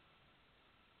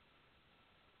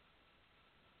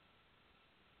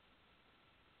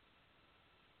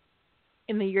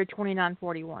 In the year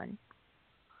 2941.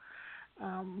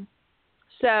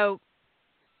 So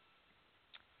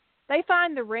they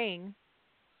find the ring.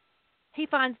 He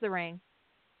finds the ring.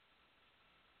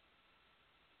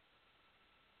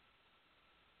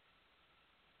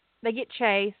 They get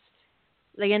chased.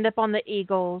 They end up on the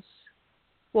Eagles.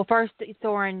 Well, first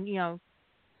Thorin,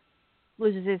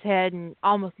 loses his head and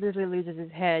almost literally loses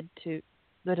his head to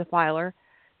the Defiler.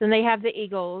 Then they have the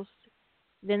Eagles.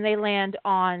 Then they land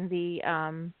on the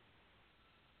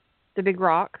Big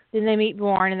Rock. Then they meet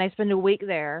Bjorn, and they spend a week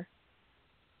there.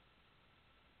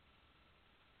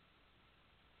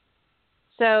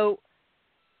 So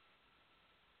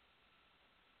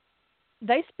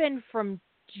they spend from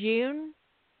June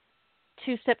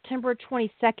to September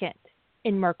 22nd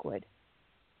in Mirkwood,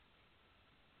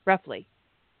 roughly.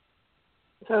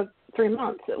 So 3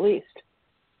 months at least.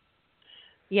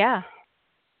 Yeah.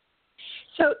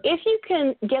 So if you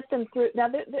can get them through,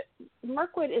 now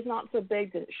Mirkwood is not so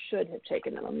big that it should have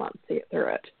taken them a month to get through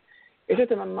it. It took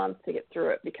them a month to get through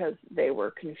it because they were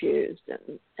confused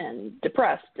and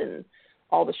depressed and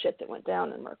all the shit that went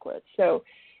down in Mirkwood. So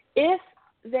if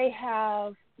they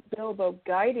have Bilbo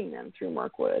guiding them through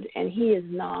Mirkwood and he is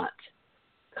not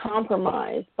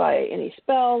compromised by any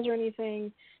spells or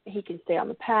anything, and he can stay on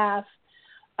the path,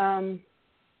 I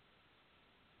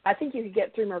think you could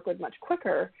get through Mirkwood much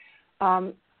quicker.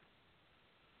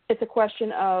 It's a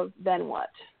question of then what?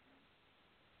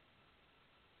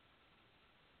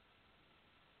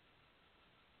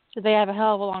 So they have a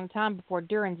hell of a long time before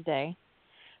Durin's Day,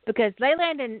 because they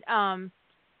land in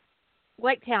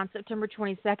Lake Town September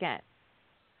 22nd.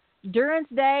 Durin's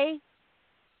Day,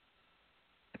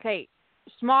 okay,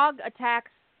 Smaug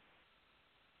attacks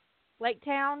Lake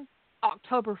Town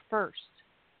October 1st.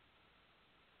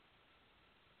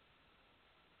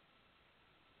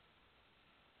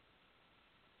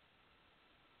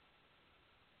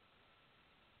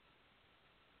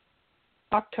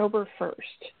 October 1st.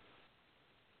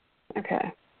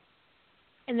 Okay.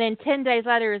 And then 10 days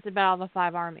later is the Battle of the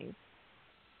Five Armies.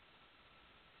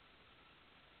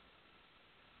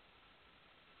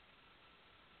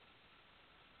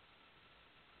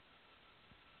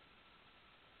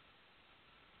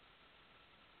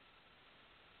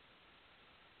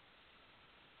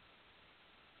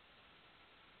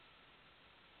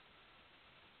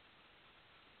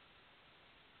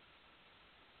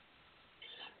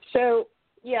 So,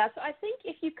 yes, I think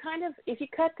if you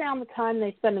cut down the time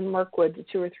they spend in Mirkwood to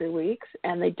 2 or 3 weeks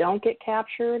and they don't get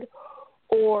captured,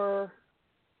 or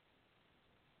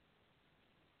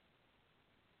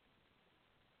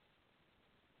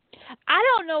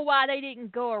I don't know why they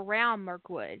didn't go around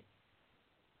Mirkwood.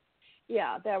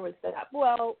 yeah, that was that.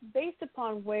 Well, based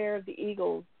upon where the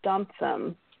Eagles dumped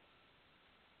them,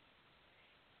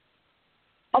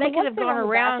 they could have gone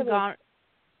around,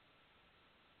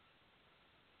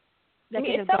 They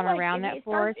could have gone around that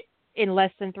forest in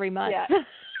less than 3 months. Yeah.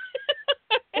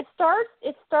 It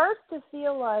starts to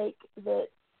feel like that,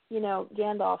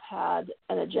 Gandalf had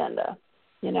an agenda,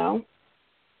 Well,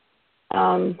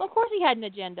 of course he had an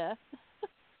agenda.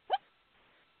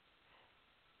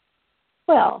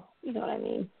 Well, you know what I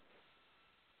mean.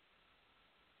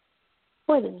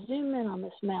 Boy, the zoom in on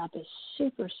this map is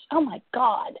super. Oh my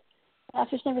God, I've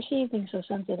just never seen anything so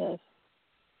sensitive.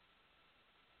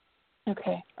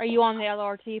 Okay. Are you on the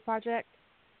LRT project?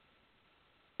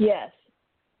 Yes.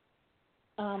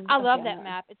 I love that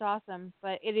map. It's awesome,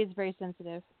 but it is very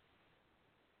sensitive.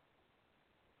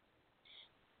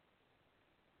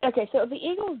 Okay, so the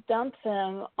Eagles dumped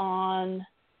them on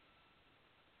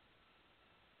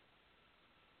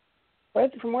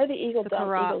from where the Eagles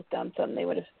dumped them. They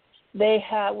would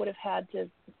have had to.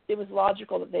 It was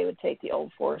logical that they would take the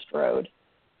Old Forest Road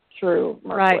through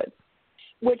Mirkwood, right,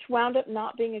 which wound up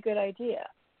not being a good idea.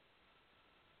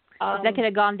 They could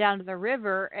have gone down to the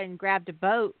river and grabbed a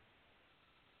boat.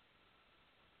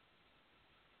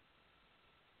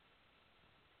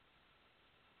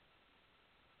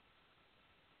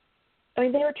 I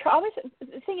mean, they were obviously,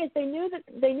 the thing is, they knew that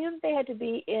they had to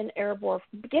be in Erebor.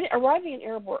 Arriving in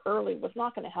Erebor early was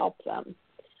not going to help them.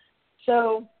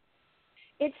 So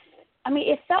it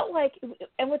felt like,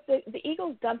 and with the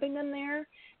Eagles dumping them there,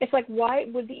 it's like, why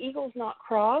would the Eagles not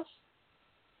cross?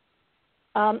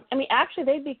 Actually,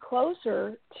 they'd be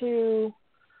closer to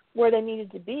where they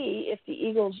needed to be if the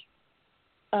Eagles,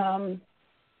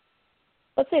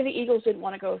 let's say the Eagles didn't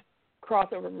want to go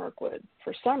cross over Mirkwood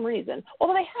for some reason,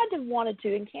 although they had to have wanted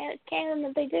to, and canon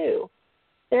that they do.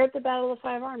 They're at the Battle of the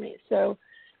Five Armies, so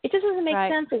it just doesn't make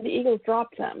sense that the Eagles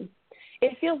dropped them.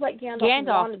 It feels like Gandalf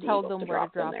wanted told the them Eagles to where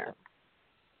drop to drop them there. them.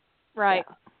 Right.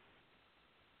 Yeah.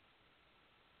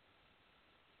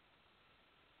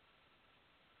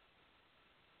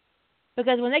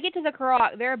 Because when they get to the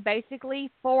Karak, they're basically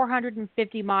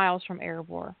 450 miles from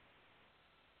Erebor.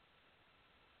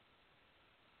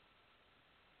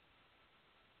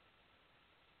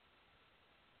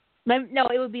 No,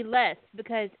 it would be less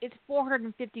because it's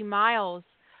 450 miles.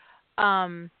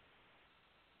 Well,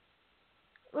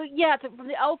 yeah, from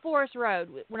the Old Forest Road.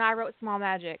 When I wrote Small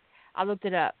Magic, I looked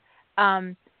it up.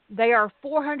 They are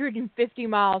 450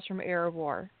 miles from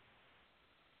Erebor.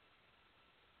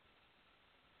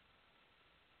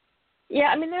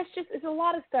 Yeah, there's a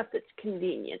lot of stuff that's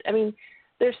convenient.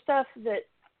 There's stuff that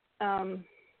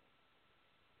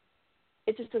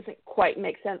it just doesn't quite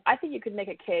make sense. I think you could make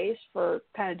a case for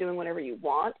kind of doing whatever you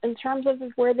want in terms of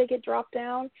where they get dropped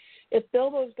down. If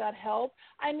Bilbo's got help,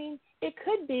 it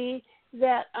could be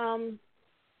that,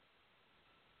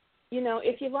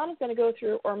 if Yavanna's going to go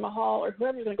through, or Mahal, or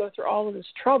whoever's going to go through all of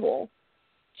this trouble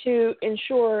to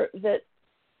ensure that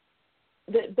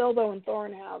Bilbo and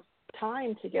Thorin have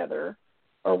time together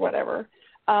or whatever,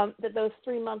 that those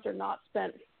 3 months are not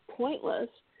spent pointless,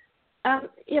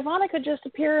 Yavanna could just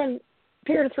appear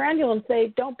to Thranduil and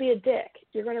say, don't be a dick.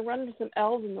 You're going to run into some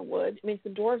elves in the woods,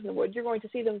 some dwarves in the woods. You're going to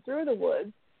see them through the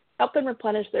woods, help them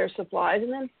replenish their supplies,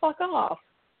 and then fuck off.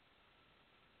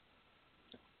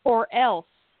 Or else.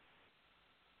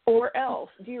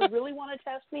 Do you really want to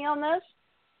test me on this?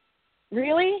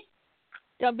 Really?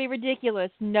 Don't be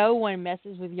ridiculous. No one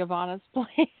messes with Yavanna's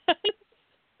plans.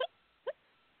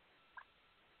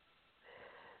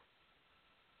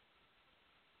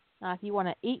 Now, if you want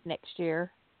to eat next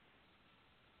year.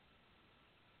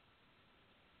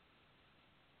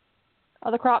 Oh,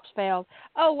 the crops failed.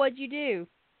 Oh, what'd you do?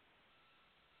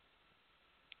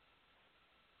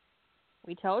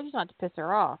 We told you not to piss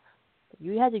her off.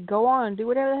 You had to go on and do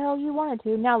whatever the hell you wanted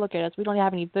to. Now look at us. We don't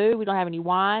have any food. We don't have any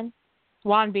wine.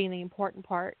 Wine being the important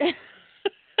part.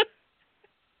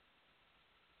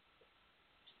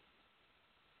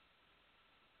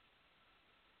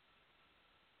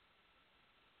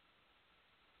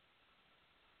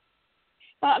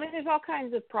 Well, there's all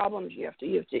kinds of problems you have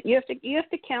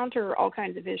to counter all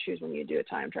kinds of issues when you do a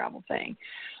time travel thing.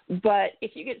 But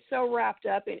if you get so wrapped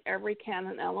up in every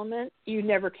canon element, you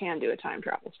never can do a time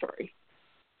travel story.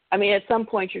 At some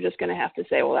point you're just going to have to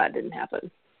say, well, that didn't happen.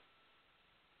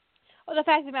 Well, the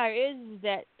fact of the matter is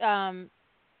that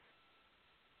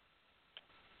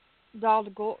Dol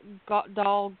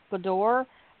Guldur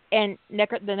and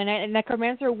the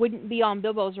Necromancer wouldn't be on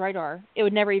Bilbo's radar. It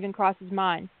would never even cross his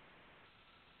mind.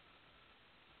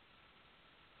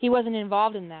 He wasn't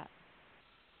involved in that.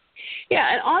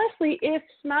 Yeah, and honestly, if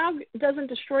Smaug doesn't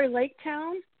destroy Lake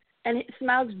Town and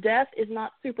Smaug's death is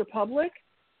not super public,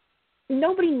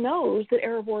 nobody knows that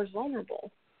Erebor is vulnerable.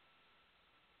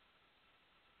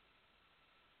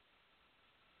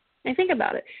 And think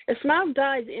about it. If Smaug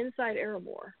dies inside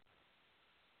Erebor,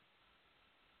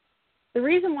 the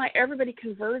reason why everybody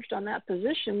converged on that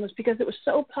position was because it was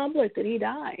so public that he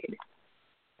died.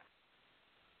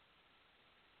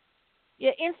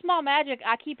 Yeah, in Small Magic,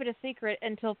 I keep it a secret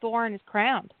until Thorin is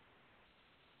crowned.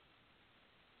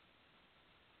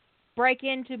 Break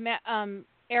into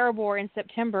Erebor in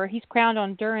September. He's crowned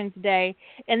on Durin's Day,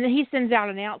 and then he sends out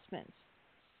announcements.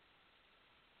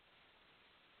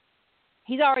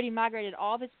 He's already migrated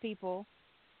all of his people.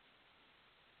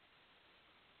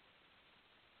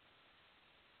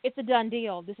 It's a done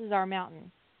deal. This is our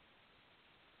mountain.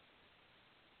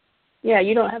 Yeah,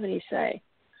 you don't have any say.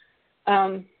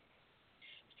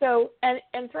 So,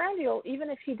 and Thranduil, even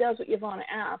if he does what Yavanna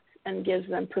asks and gives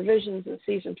them provisions and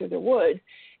sees them through the woods,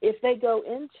 if they go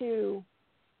into,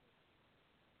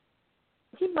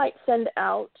 he might send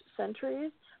out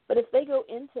sentries, but if they go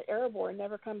into Erebor and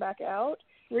never come back out,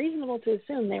 reasonable to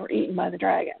assume they were eaten by the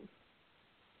dragon.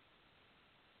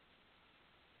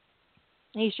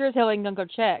 He sure as hell ain't gonna go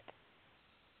check.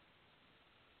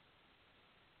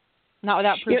 Not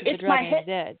without proof that the dragon is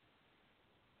dead.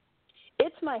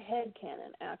 it's my head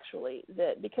canon actually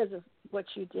that because of what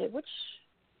you did, which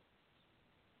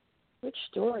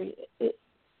story it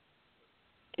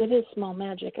is Small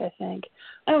Magic, I think.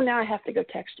 Oh, now I have to go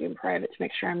text you in private to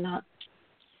make sure I'm not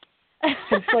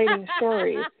conflating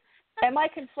stories. Am I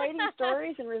conflating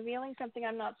stories and revealing something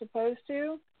I'm not supposed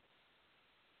to?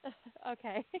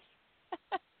 Okay.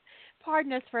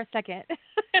 Pardon us for a second.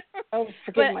 Oh,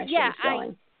 forgive my yeah, shitty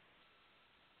spelling.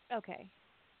 Okay.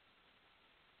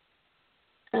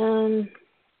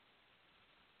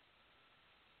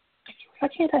 Why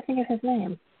can't I think of his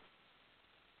name?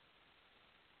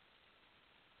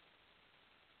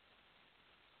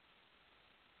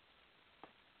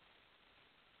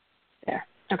 There.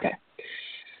 Okay.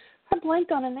 I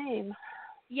blanked on a name.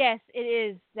 Yes, it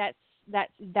is. That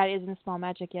is in Small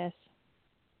Magic. Yes.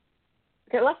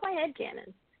 Okay, well, that's my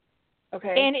headcanon.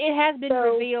 Okay. And it has been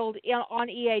revealed on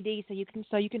EAD, so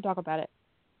you can talk about it.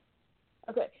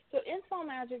 Okay, so in Small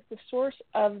Magic, the source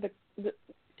of the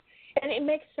and it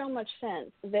makes so much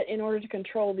sense that in order to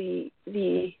control the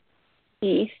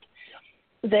East,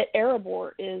 that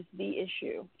Erebor is the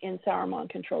issue in Sauron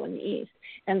controlling the East,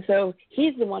 and so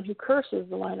he's the one who curses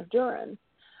the line of Durin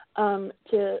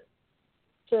to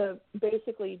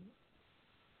basically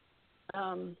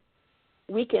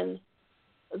weaken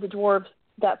the dwarves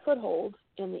that foothold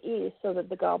in the East, so that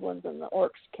the goblins and the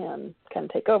orcs can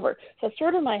take over. So it's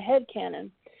sort of my headcanon.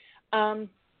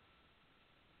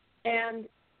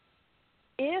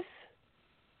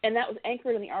 And that was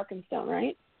anchored in the Arkenstone,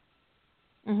 right?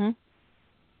 Mhm.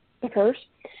 The curse.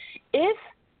 If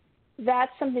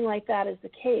that's something like that is the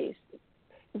case,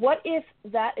 what if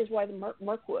that is why the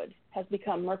Mirkwood has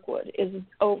become Mirkwood, is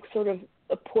sort of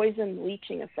a poison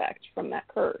leeching effect from that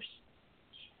curse?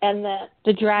 And that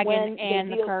the dragon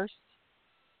and the curse.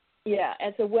 Yeah,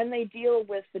 and so when they deal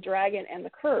with the dragon and the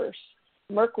curse,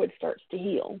 Mirkwood starts to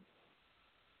heal.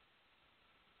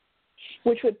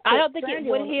 Which would I don't think it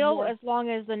would heal more, as long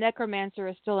as the necromancer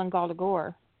is still in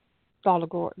Galdagor,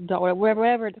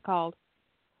 wherever it's called.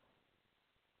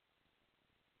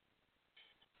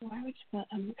 Why would you?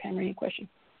 I'm reading a question.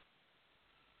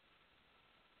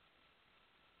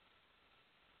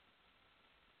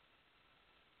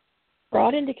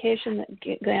 Broad indication that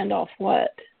Gandalf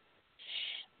what?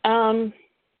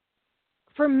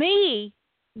 For me,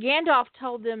 Gandalf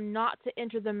told them not to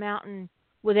enter the mountain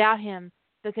without him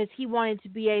because he wanted to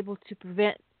be able to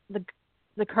prevent the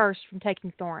curse from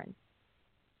taking Thorin.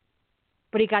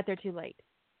 But he got there too late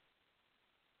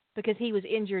because he was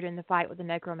injured in the fight with the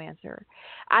necromancer.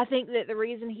 I think that the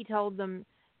reason he told them,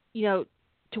 to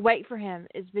wait for him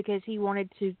is because he wanted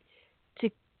to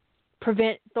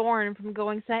prevent Thorin from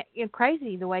going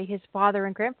crazy the way his father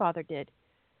and grandfather did.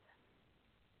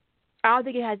 I don't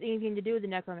think it has anything to do with the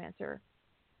necromancer.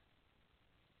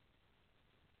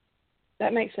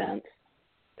 That makes sense.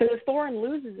 Because if Thorin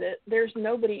loses it, there's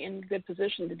nobody in good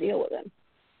position to deal with him.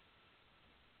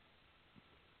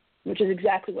 Which is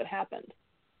exactly what happened.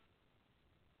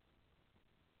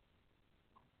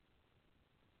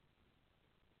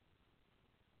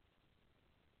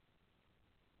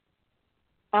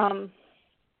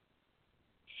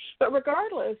 But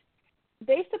regardless,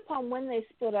 based upon when they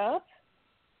split up,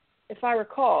 if I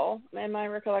recall, and my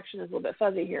recollection is a little bit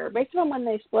fuzzy here, based upon when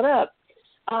they split up,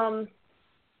 Thorin,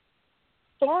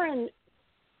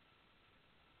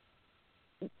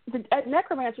 the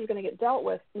necromancer is going to get dealt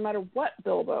with no matter what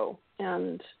Bilbo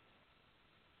and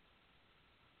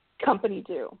company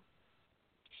do.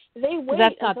 They wait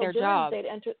that's not until their Durin's job. Day to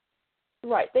enter.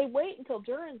 Right, they wait until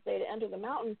Durin's Day to enter the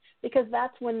mountain because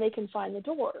that's when they can find the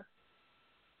door.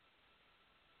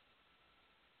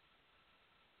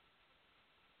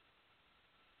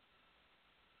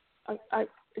 I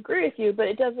agree with you, but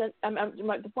it doesn't.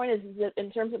 The point is that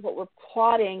in terms of what we're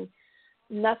plotting,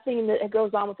 nothing that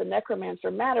goes on with the necromancer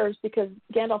matters because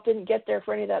Gandalf didn't get there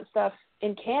for any of that stuff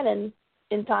in canon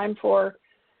in time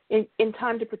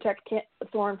to protect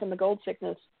Thorin from the gold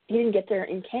sickness. He didn't get there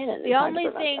in canon. The only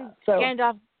thing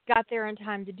Gandalf got there in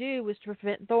time to do was to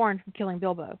prevent Thorin from killing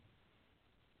Bilbo.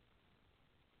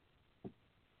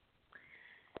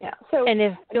 Yeah. So and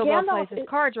if Bilbo Gandalf plays his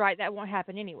cards right, that won't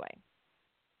happen anyway.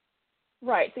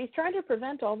 Right. So he's trying to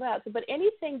prevent all that. But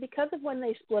anything, because of when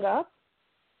they split up,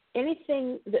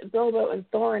 anything that Bilbo and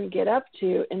Thorin get up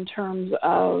to in terms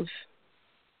of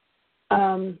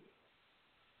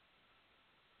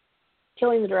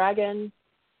killing the dragon,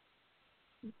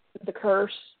 the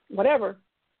curse, whatever,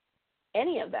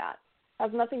 any of that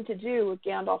has nothing to do with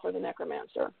Gandalf or the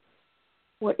necromancer.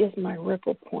 What is my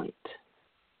ripple point?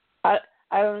 I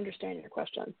don't understand your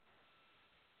question.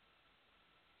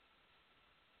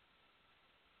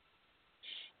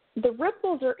 the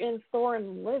ripples are in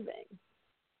Thorin living.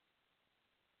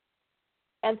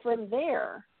 And from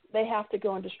there, they have to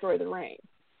go and destroy the ring.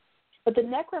 But the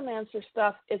necromancer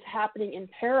stuff is happening in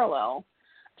parallel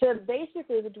to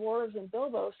basically the dwarves and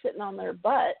Bilbo sitting on their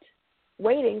butt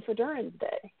waiting for Durin's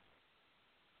Day.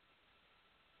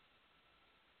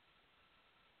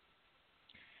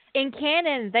 In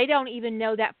canon, they don't even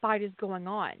know that fight is going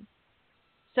on.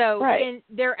 So Right. in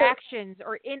their actions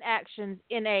or inactions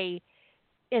in a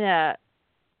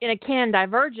canon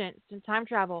divergence in time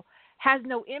travel has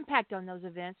no impact on those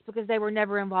events because they were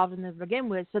never involved in them to begin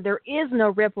with. So there is no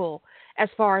ripple as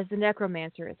far as the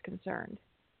necromancer is concerned.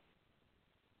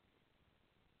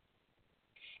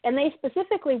 And they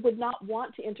specifically would not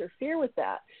want to interfere with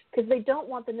that because they don't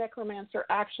want the necromancer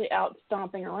actually out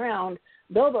stomping around.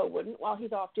 Bilbo wouldn't while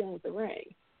he's off dealing with the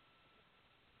ring.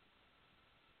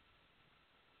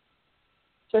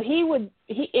 So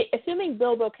assuming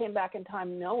Bilbo came back in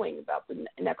time knowing about the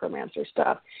necromancer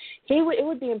stuff, it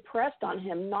would be impressed on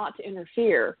him not to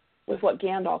interfere with what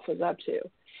Gandalf was up to,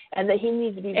 and that he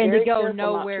needs to be very careful and to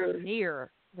go nowhere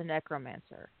near the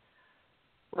necromancer.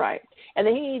 Right, and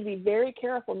that he needs to be very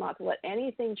careful not to let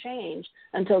anything change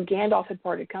until Gandalf had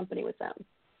parted company with them.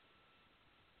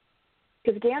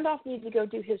 Because Gandalf needs to go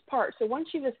do his part. So once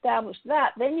you've established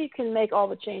that, then you can make all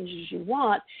the changes you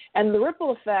want. And the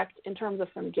ripple effect, in terms of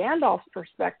from Gandalf's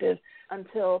perspective,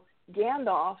 until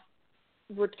Gandalf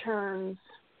returns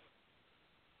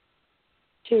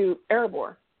to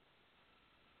Erebor.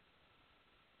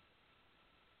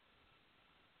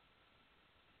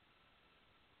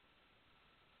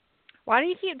 Why do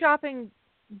you keep dropping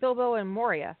Bilbo and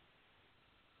Moria?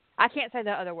 I can't say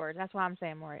the other words. That's why I'm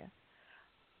saying Moria.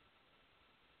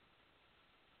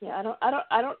 Yeah,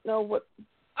 I don't know what.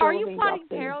 Are you plotting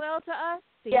parallel to us?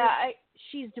 See, yeah,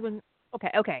 she's doing.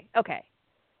 Okay.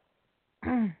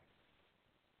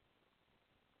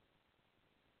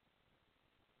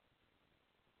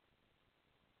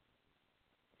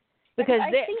 Because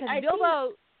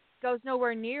Bilbo goes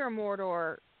nowhere near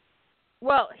Mordor.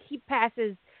 Well, he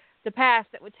passes the path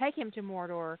that would take him to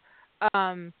Mordor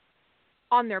on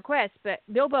their quest, but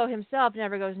Bilbo himself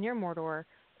never goes near Mordor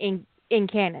in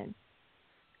canon.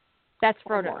 That's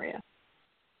Frodo. Moria.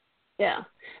 Yeah.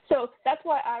 So that's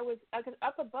why I was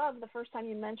up above, the first time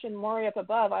you mentioned Moria up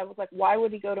above, I was like, why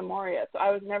would he go to Moria? So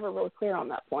I was never really clear on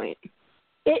that point.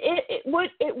 It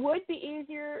would be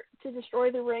easier to destroy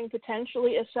the ring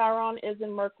potentially if Sauron is in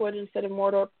Mirkwood instead of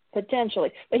Mordor,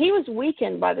 potentially. But he was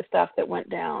weakened by the stuff that went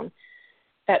down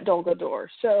at Dol Guldur.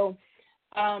 So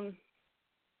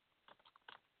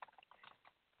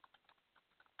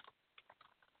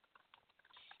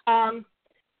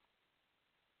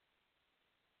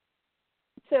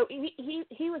so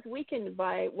he was weakened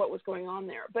by what was going on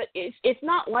there. But it's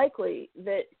not likely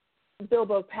that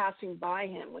Bilbo passing by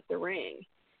him with the ring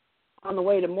on the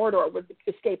way to Mordor would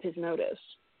escape his notice.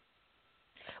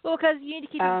 Well, because you need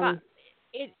to keep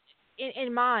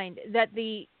in mind that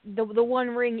the One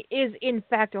Ring is in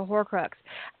fact a Horcrux.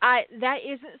 That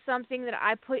isn't something that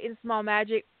I put in Small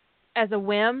Magic as a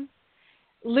whim.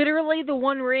 Literally, the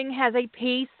One Ring has a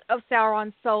piece of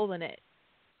Sauron's soul in it.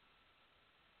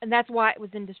 And that's why it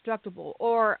was indestructible.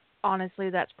 Or,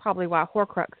 honestly, that's probably why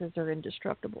Horcruxes are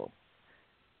indestructible.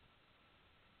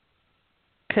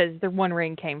 Because the One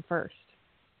Ring came first.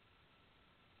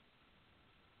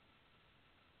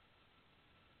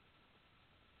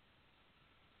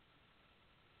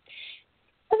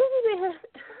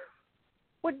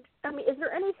 Is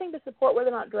there anything to support whether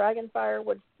or not Dragonfire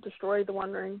would destroy the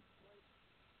One Ring?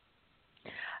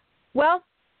 Well,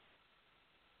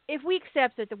 if we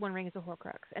accept that the One Ring is a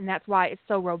Horcrux, and that's why it's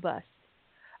so robust,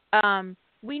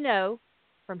 we know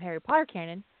from Harry Potter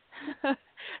canon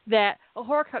that a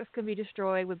Horcrux can be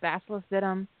destroyed with Basilisk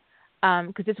Venom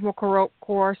because it's more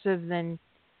corrosive than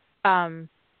and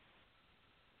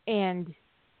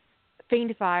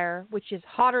Fiendfire, which is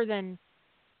hotter than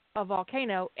a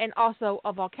volcano, and also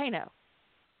a volcano.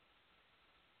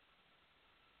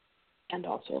 And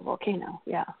also a volcano,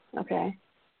 yeah, okay.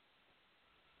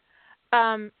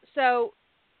 So,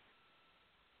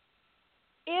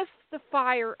 if the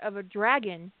fire of a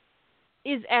dragon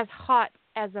is as hot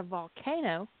as a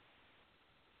volcano,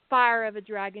 fire of a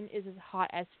dragon is as hot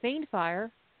as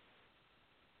Fiendfire,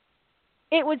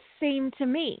 it would seem to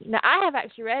me. Now, I have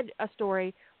actually read a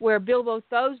story where Bilbo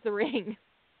throws the ring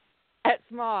at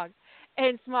Smaug,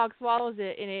 and Smaug swallows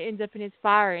it, and it ends up in his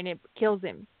fire, and it kills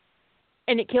him.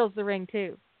 And it kills the ring,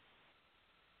 too.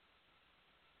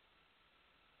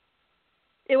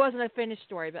 It wasn't a finished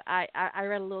story, but I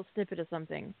read a little snippet of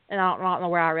something, and I don't know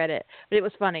where I read it, but it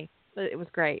was funny. It was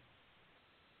great.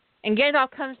 And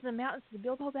Gandalf comes to the mountains and says,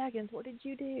 Bilbo Baggins, what did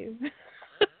you do?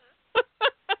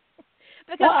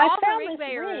 Because all the ring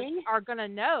bearers are going to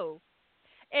know.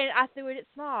 And I threw it at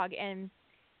Smaug, and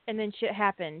then shit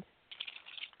happened.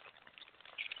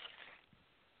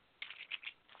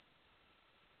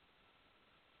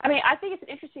 I mean, I think it's an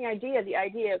interesting idea, the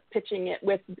idea of pitching it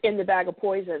in the bag of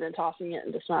poison and tossing it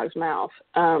into Smaug's mouth.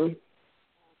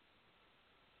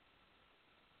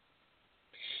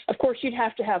 Of course, you'd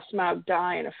have to have Smaug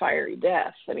die in a fiery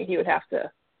death. I mean, he would have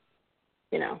to,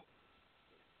 you know.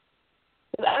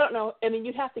 I don't know. I mean,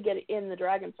 you'd have to get it in the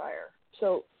dragon fire.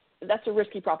 So that's a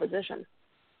risky proposition.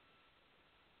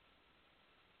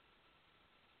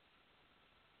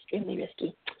 Extremely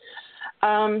risky.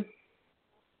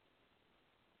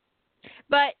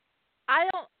 But I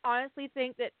don't honestly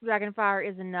think that Dragonfire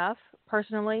is enough,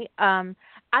 personally. I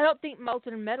don't think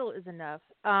molten metal is enough.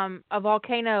 A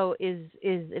volcano is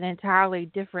an entirely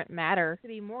different matter. To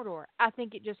be Mordor, I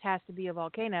think it just has to be a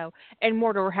volcano, and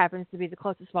Mordor happens to be the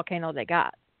closest volcano they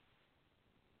got.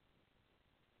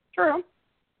 True.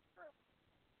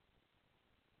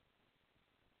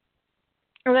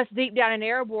 Unless deep down in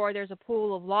Erebor there's a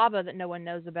pool of lava that no one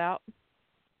knows about.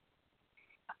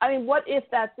 I mean, what if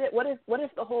that's it? What if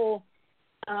the whole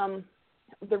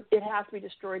it has to be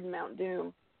destroyed in Mount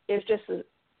Doom is just a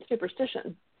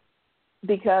superstition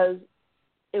because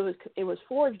it was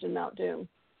forged in Mount Doom.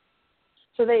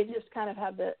 So they just kind of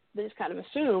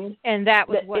assumed. And that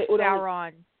was what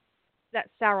that's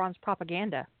Sauron's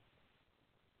propaganda.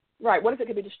 Right. What if it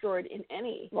could be destroyed in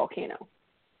any volcano?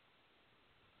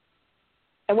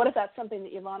 And what if that's something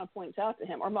that Yavanna points out to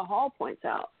him or Mahal points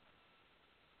out?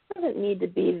 It doesn't need to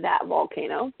be that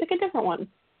volcano. Pick a different one.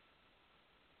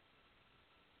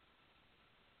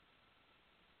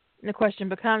 And the question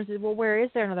becomes, well, where is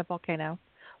there another volcano?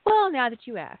 Well, now that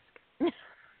you ask.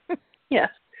 Yes.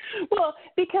 Well,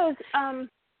 because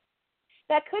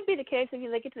that could be the case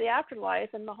if they get to the afterlife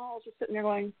and Mahal's just sitting there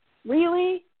going,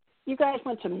 really? You guys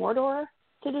went to Mordor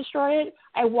to destroy it?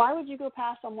 And why would you go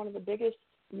past on one of the biggest,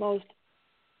 most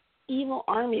evil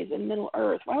armies in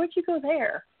Middle-earth? Why would you go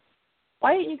there?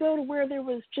 Why didn't you go to where there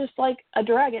was just like a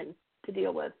dragon to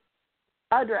deal with?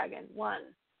 A dragon, one.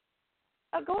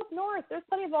 Go up north. There's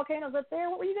plenty of volcanoes up there.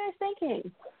 What were you guys thinking?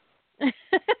 So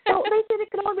they said it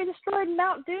could only be destroyed in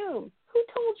Mount Doom. Who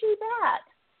told you that?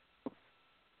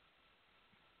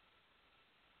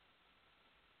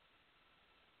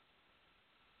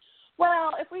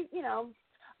 Well, if we,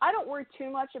 I don't worry too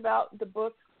much about the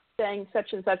book saying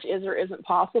such and such is or isn't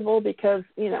possible because,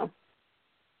 That's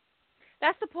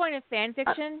the point of fan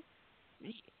fiction.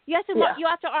 You have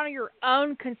to honor your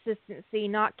own consistency,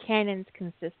 not canon's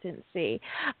consistency.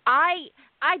 I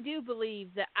do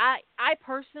believe that I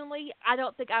personally, I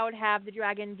don't think I would have the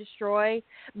dragon destroy,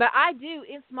 but I do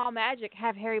in small magic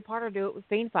have Harry Potter do it with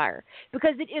Fiendfire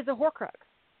because it is a Horcrux.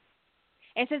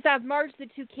 And since I've merged the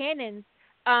two canons,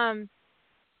 and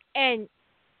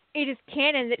it is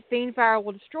canon that Fiendfire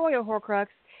will destroy a Horcrux,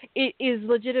 it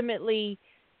would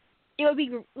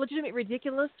be legitimately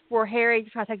ridiculous for Harry to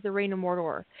try to take the ring of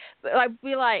Mordor. But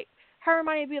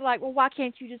Hermione would be like, well, why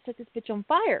can't you just set this bitch on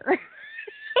fire?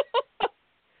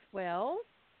 Well,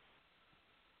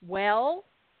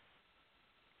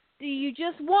 do you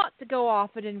just want to go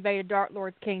off and invade a Dark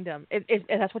Lord's kingdom? If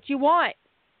that's what you want,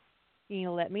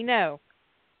 let me know.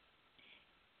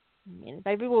 And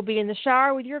baby will be in the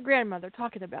shower with your grandmother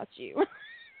talking about you.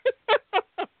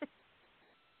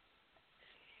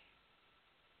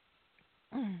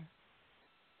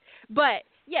 But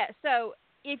yeah, so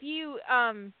if you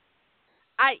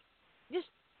I just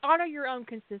honor your own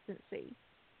consistency.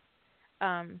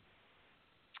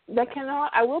 They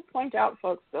cannot. I will point out,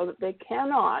 folks, though, that they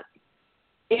cannot.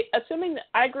 Assuming that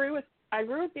I agree with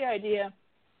the idea.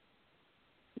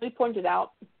 We pointed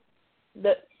out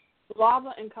that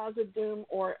lava in Khazad Dûm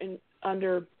or in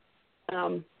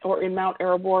Mount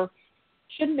Erebor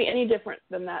shouldn't be any different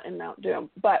than that in Mount Doom,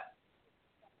 but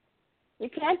you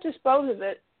can't dispose of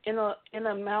it in a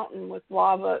mountain with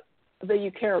lava that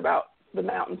you care about the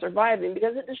mountain surviving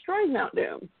because it destroys Mount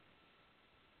Doom.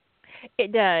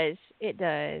 It does.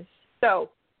 So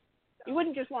you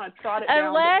wouldn't just want to trot it down.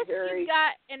 Unless you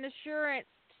got an assurance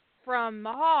from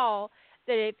Mahal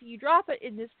that if you drop it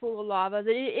in this pool of lava,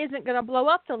 that it isn't going to blow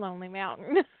up the Lonely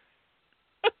Mountain.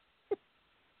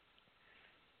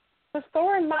 But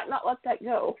Thorin might not let that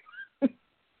go.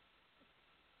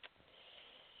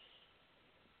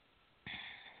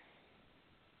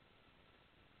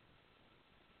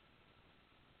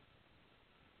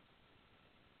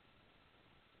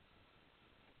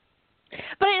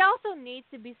 But it also needs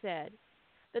to be said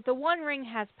that the One Ring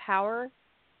has power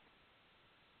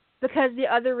Because the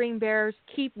other ring bearers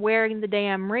keep wearing the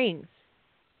damn rings.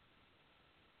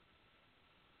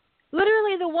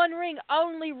 Literally, the one ring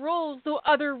only rules the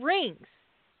other rings.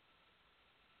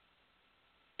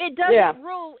 It doesn't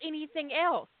rule anything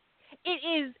else. It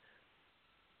is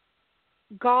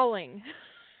galling.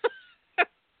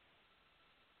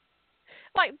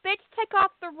 Like, bitch, take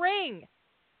off the ring.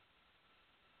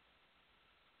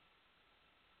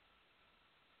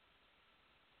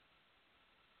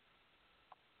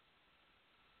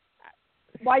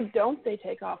 Why don't they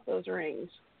take off those rings?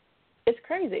 It's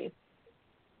crazy.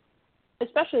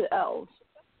 Especially the elves.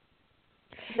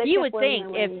 You would think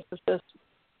if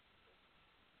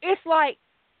it's like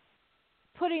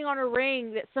putting on a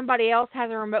ring that somebody else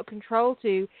has a remote control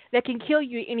to that can kill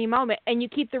you at any moment, and you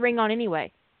keep the ring on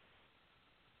anyway.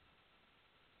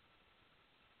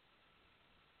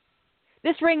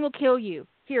 This ring will kill you.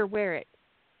 Here, wear it.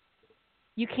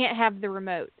 You can't have the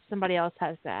remote. Somebody else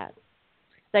has that.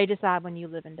 They decide when you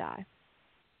live and die.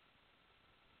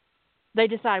 They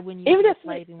decide when you'll be a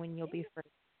slave and when you'll be free.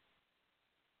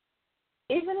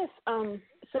 Even if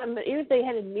they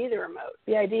handed me the remote,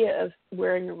 the idea of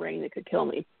wearing a ring that could kill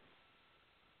me,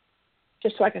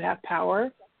 just so I could have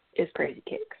power, is crazy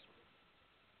cakes.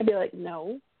 I'd be like,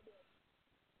 no.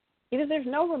 Even if there's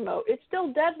no remote, it's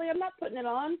still deadly. I'm not putting it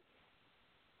on.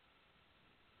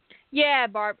 Yeah,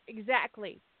 Barb,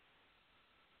 exactly.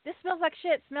 This smells like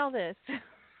shit. Smell this.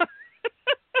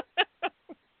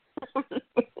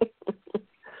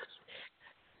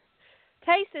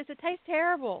 Taste this. It tastes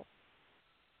terrible.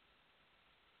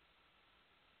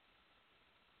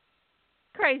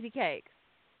 Crazy cakes.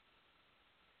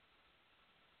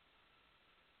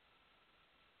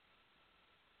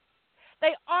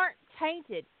 They aren't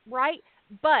tainted, right?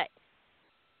 But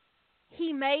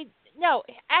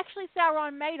actually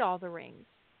Sauron made all the rings.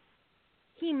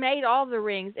 He made all the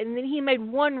rings, and then he made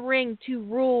one ring to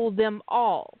rule them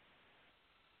all.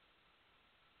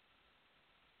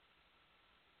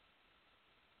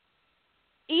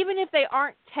 Even if they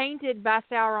aren't tainted by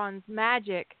Sauron's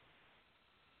magic,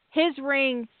 his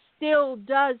ring still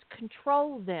does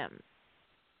control them.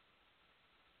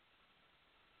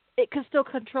 It can still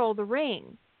control the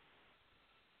ring.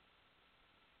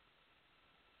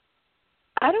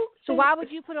 So why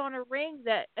would you put on a ring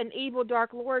that an evil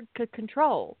Dark Lord could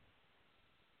control?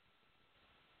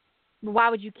 Why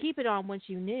would you keep it on once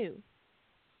you knew?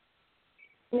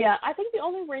 Yeah, I think the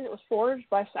only ring that was forged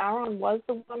by Sauron was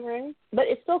the One Ring, but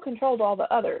it still controlled all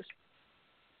the others.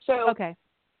 So, okay.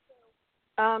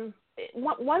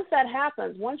 Once that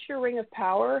happens, once your Ring of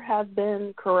Power has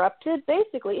been corrupted,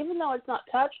 basically, even though it's not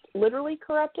touched, literally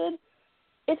corrupted,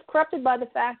 it's corrupted by the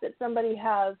fact that somebody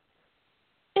has.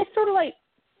 It's sort of like,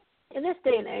 in this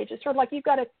day and age, it's sort of like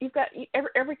every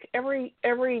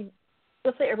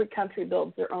let's say every country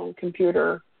builds their own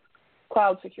computer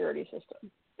cloud security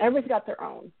system. Everybody's got their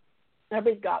own.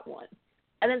 Everybody's got one.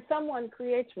 And then someone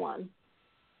creates one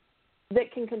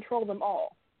that can control them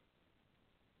all.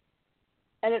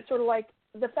 And it's sort of like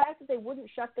the fact that they wouldn't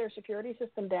shut their security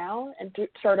system down and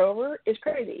start over is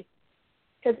crazy.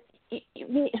 Because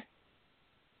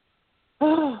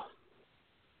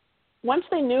once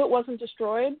they knew it wasn't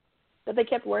destroyed, that they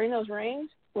kept wearing those rings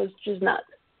was just nuts.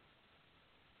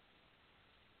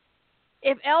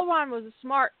 If Elrond was a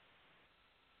smart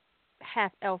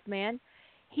half-elf man,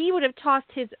 he would have tossed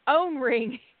his own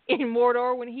ring in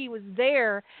Mordor when he was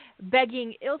there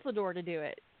begging Isildur to do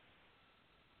it.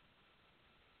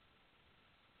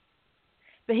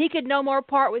 But he could no more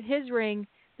part with his ring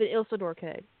than Isildur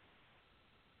could.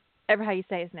 Ever how you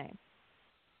say his name.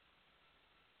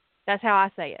 That's how I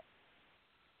say it.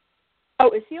 Oh,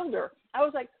 Isildur. I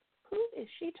was like, who is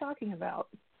she talking about?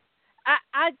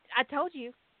 I told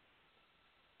you.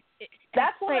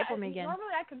 That's say it for me again.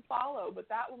 Normally I can follow, but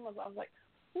that one I was like,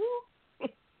 who?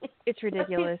 It's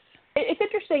ridiculous. It's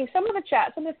interesting. Some of the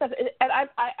chat, some of the stuff, and I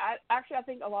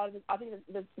think a lot of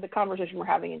the conversation we're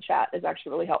having in chat is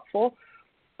actually really helpful.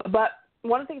 But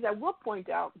one of the things I will point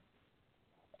out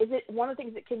is that one of the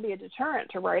things that can be a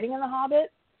deterrent to writing in The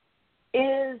Hobbit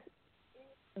is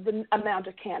the amount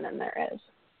of canon there is.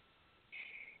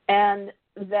 And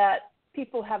that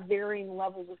people have varying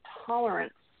levels of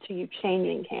tolerance to you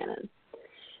changing canon.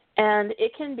 And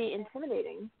it can be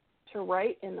intimidating to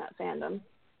write in that fandom,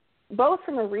 both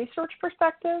from a research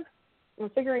perspective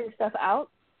and figuring stuff out,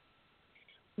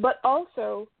 but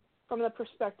also from the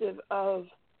perspective of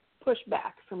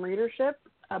pushback from readership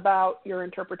about your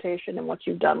interpretation and what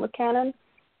you've done with canon.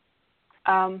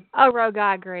 Rogue,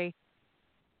 I agree.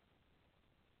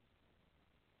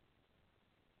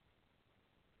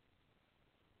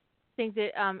 think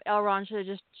that Elrond should have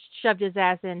just shoved his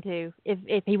ass into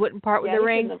if he wouldn't part with Yeah, the he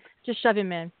ring, shouldn't have. just shove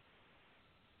him in.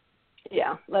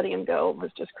 Yeah, letting him go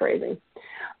was just crazy.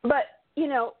 But, you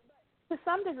know, to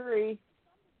some degree,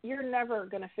 you're never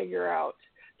going to figure out.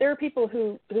 There are people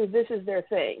who this is their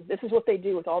thing. This is what they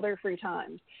do with all their free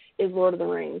time, is Lord of the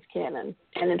Rings canon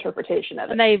and interpretation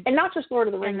of it. And not just Lord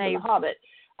of the Rings and The Hobbit,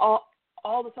 all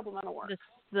the supplemental work.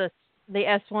 The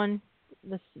S1,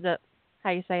 the how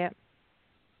you say it?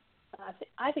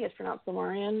 I think it's pronounced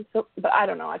Silmarillion, but I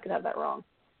don't know. I could have that wrong.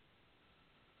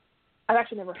 I've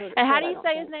actually never heard it. And how do you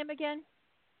say his name again?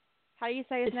 How do you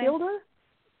say his name?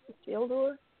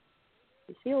 Isildur?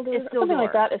 Something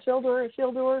like that.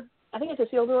 Isildur. I think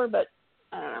it's Isildur, but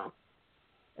I don't know.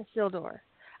 Isildur.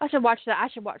 I should watch that. I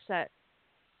should watch that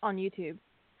on YouTube.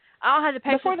 I don't have the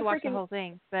patience to watch the whole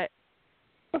thing, but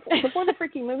before the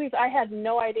freaking movies, I had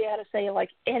no idea how to say like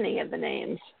any of the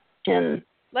names. And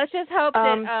let's just hope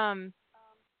that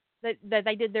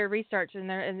they did their research and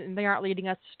they aren't leading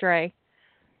us astray.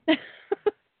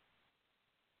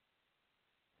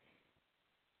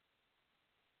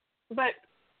 But,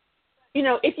 you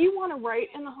know, if you want to write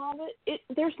in The Hobbit,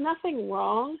 there's nothing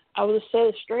wrong. I will just say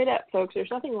this straight up, folks.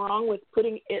 There's nothing wrong with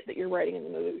putting it that you're writing in the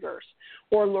movieverse,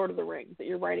 or Lord of the Rings that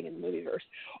you're writing in the movieverse,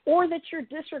 or that you're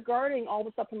disregarding all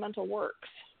the supplemental works.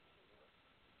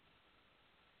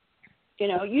 You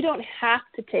know, you don't have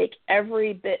to take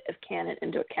every bit of canon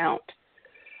into account.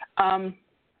 Oh,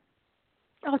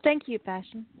 thank you,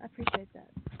 Passion. I appreciate that.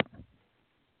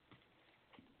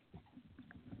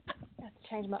 I have to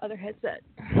change my other headset.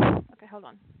 Okay, hold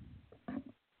on.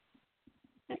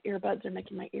 My earbuds are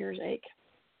making my ears ache.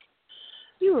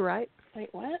 You were right. Wait,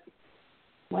 what?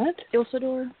 What?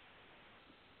 Isildur.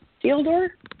 Isildur?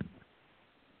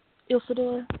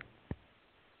 Isildur.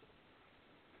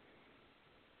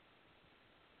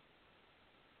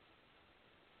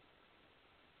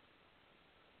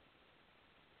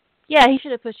 Yeah, he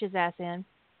should have pushed his ass in.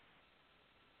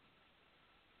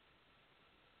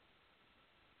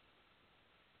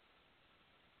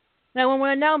 No one would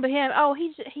have known but him. Oh,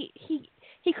 he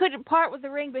couldn't part with the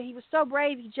ring, but he was so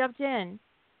brave he jumped in.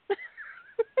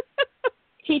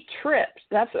 He tripped.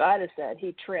 That's what I'd have said.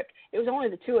 He tripped. It was only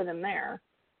the two of them there.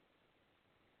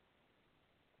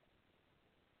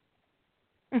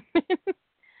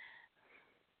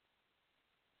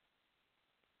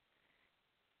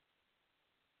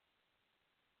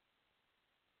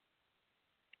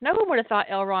 No one would have thought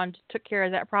Elrond took care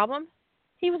of that problem.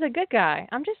 He was a good guy.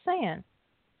 I'm just saying.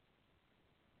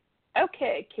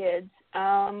 Okay, kids.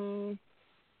 I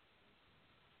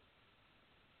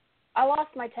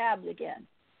lost my tabs again.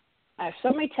 I have so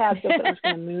many tabs open.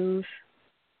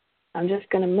 I'm just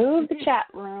going to move the chat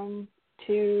room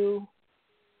to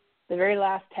the very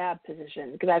last tab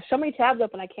position because I have so many tabs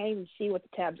open I can't even see what the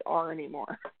tabs are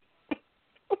anymore.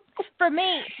 For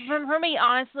me,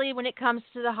 honestly, when it comes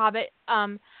to The Hobbit,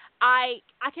 I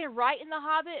can write in The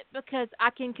Hobbit because I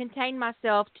can contain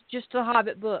myself to just a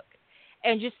Hobbit book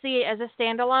and just see it as a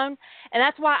standalone. And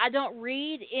that's why I don't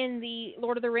read in the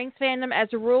Lord of the Rings fandom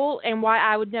as a rule, and why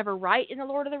I would never write in the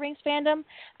Lord of the Rings fandom,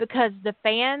 because the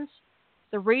fans,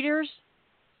 the readers,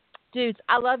 dudes,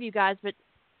 I love you guys, but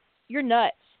you're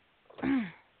nuts.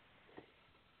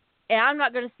 And I'm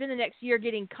not going to spend the next year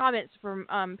getting comments from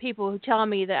people who tell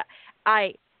me that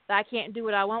I can't do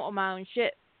what I want with my own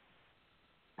shit.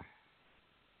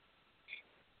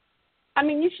 I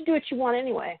mean, you should do what you want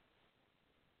anyway.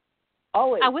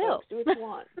 Always. I will. Folks, do what you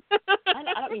want.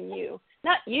 I don't mean you.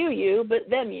 Not you, but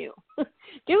them you.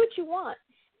 Do what you want.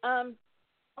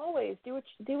 Always do what.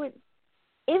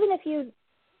 Even if you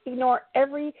ignore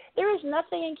there is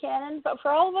nothing in canon, but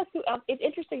for all of us who, it's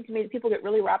interesting to me that people get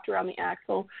really wrapped around the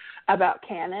axle about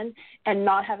canon and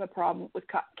not have a problem with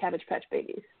Cabbage Patch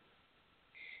Babies.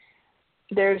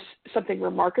 There's something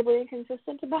remarkably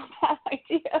inconsistent about that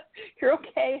idea. You're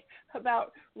okay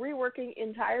about reworking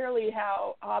entirely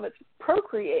how hobbits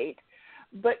procreate,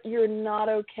 but you're not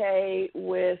okay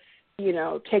with,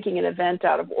 taking an event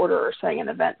out of order or saying an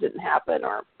event didn't happen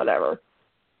or whatever.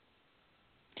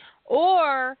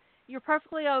 Or you're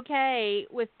perfectly okay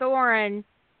with Thorin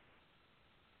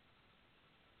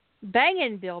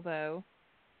banging Bilbo,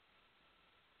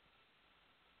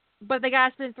 but they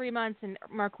gotta spend 3 months in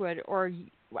Mirkwood, or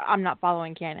I'm not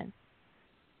following canon.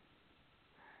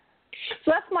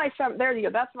 So that's my there you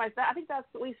go. I think that's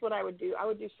at least what I would do. I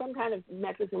would do some kind of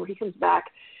mechanism where he comes back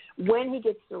when he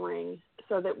gets the ring,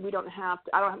 so that we wouldn't have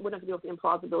to deal with the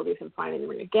implausibility of him finding the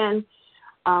ring again.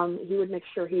 He would make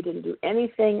sure he didn't do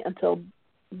anything until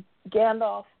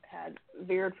Gandalf had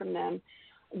veered from them.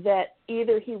 that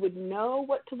either he would know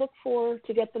what to look for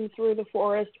to get them through the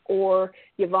forest, or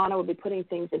Yavanna would be putting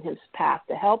things in his path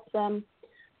to help them.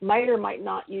 Might or might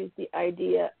not use the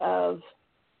idea of,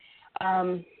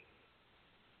 I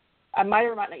might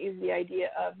or might not use the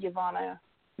idea of Yavanna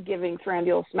giving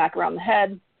Thranduil a smack around the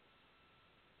head.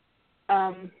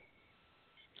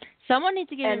 Someone needs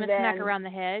to give him a smack around the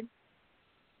head.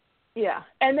 Yeah,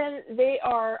 and then they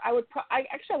are. I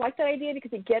like that idea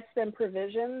because it gets them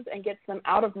provisions and gets them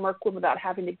out of Mirkwood without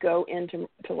having to go into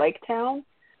Lake Town,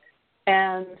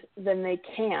 and then they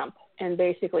camp and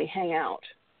basically hang out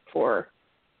for,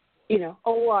 a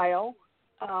while,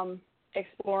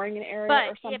 exploring an area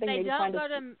or something. But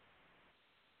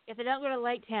if they don't go to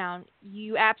Lake Town,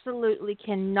 you absolutely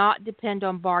cannot depend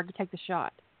on Barg to take the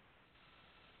shot.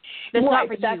 That's not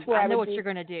for you. I know what you're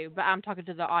going to do, but I'm talking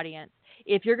to the audience.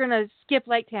 If you're going to skip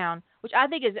Lake Town, which I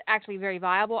think is actually very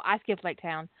viable, I skipped Lake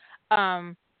Town,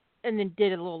 and then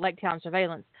did a little Lake Town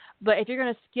surveillance. But if you're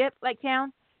going to skip Lake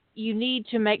Town, you need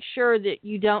to make sure that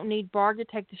you don't need Barg to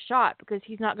take the shot because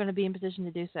he's not going to be in position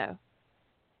to do so.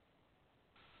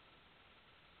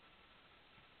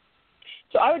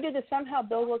 So I would do this. Somehow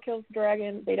Bilbo kills the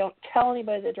dragon. They don't tell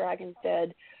anybody the dragon's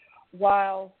dead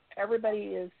while everybody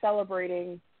is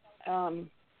celebrating,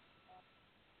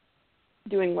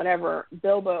 doing whatever.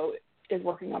 Bilbo is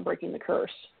working on breaking the curse.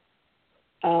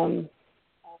 And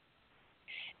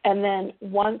then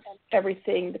once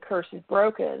the curse is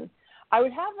broken, I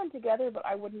would have them together, but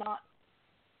I would not,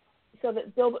 so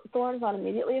that Thorin's not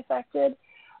immediately affected,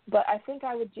 but I think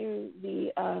I would do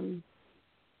the,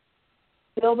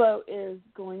 Bilbo is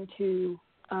going to,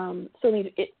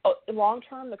 long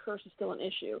term, the curse is still an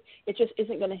issue. It just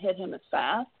isn't going to hit him as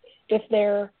fast if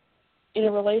they're in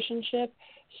a relationship.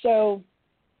 So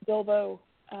Bilbo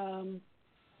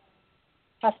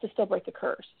has to still break the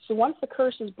curse. So once the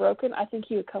curse is broken, I think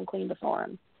he would come clean to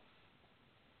Thorin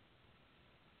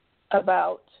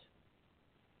about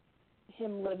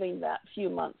him living that few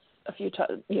months,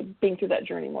 being through that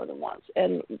journey more than once,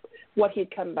 and what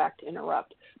he'd come back to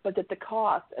interrupt, but that the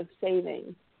cost of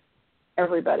saving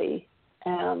everybody,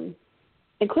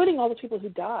 including all the people who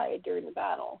died during the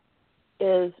battle,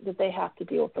 is that they have to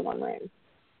deal with the One Ring.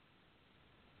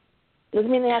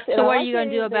 Doesn't mean they have to. So what are you going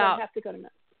to do about have to go to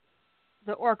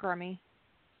the Orc army?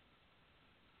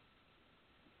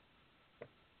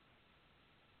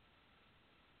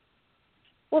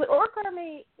 Well, the Orc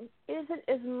army isn't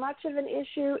as much of an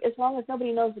issue as long as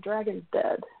nobody knows the dragon's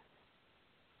dead.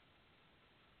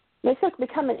 This has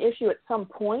become an issue at some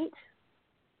point.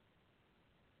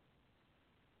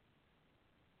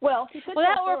 Well,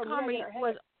 that Orc army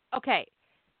was okay.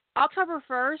 October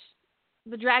 1st,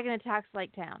 the dragon attacks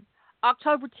Lake Town.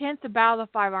 October 10th, the Battle of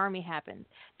the Five Army happened.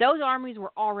 Those armies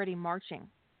were already marching.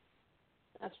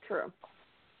 That's true.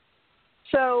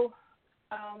 So,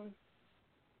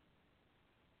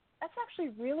 that's actually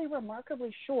really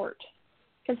remarkably short,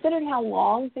 considering how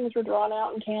long things were drawn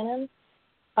out in canon.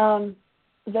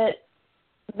 That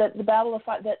the Battle of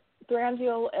that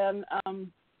Thranduil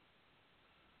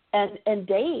and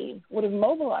Dane would have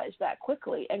mobilized that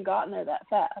quickly and gotten there that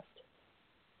fast.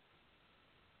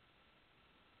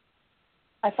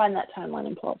 I find that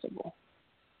timeline implausible.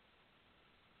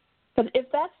 But if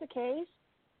that's the case,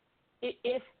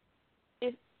 if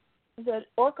the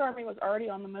Orc army was already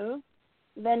on the move,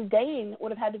 then Dane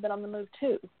would have had to have been on the move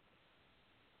too.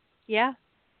 Yeah.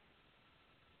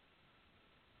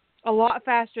 A lot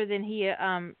faster than he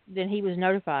was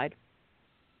notified.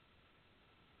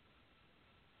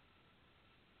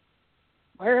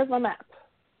 Where is my map?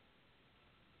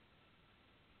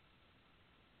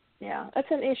 Yeah, that's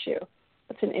an issue.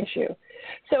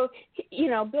 So,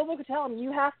 Bilbo could tell him,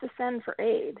 you have to send for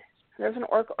aid. There's an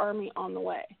Orc army on the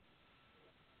way.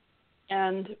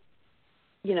 And,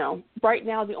 right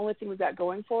now the only thing we've got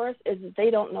going for us is that they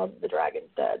don't know that the dragon's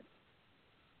dead.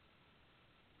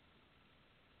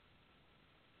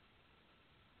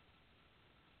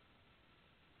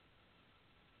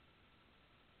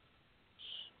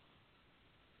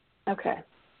 Okay.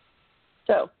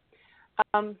 So,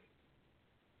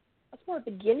 that's more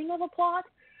the beginning of a plot.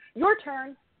 Your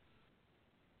turn.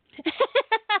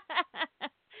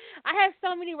 I have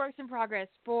so many works in progress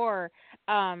for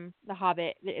The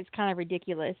Hobbit. It's kind of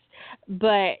ridiculous.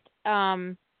 But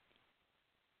I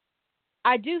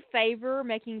do favor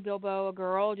making Bilbo a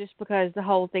girl just because the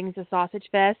whole thing's a sausage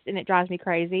fest and it drives me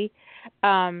crazy.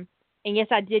 And yes,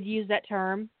 I did use that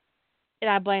term, and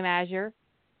I blame Azure.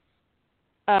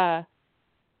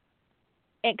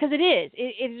 Because it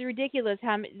is ridiculous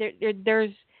how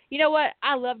there's, you know what,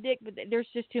 I love Dick, but there's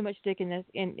just too much Dick in this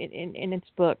in this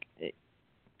book.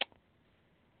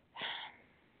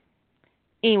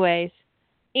 Anyways,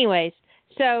 anyways,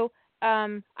 so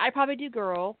I probably do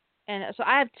girl, and so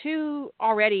I have two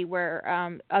already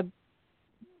where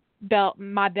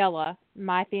my Bella,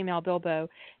 my female Bilbo,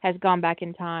 has gone back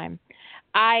in time.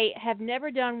 I have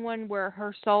never done one where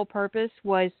her sole purpose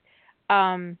was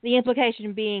the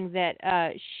implication being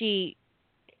that she,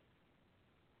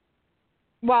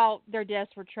 while their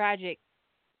deaths were tragic,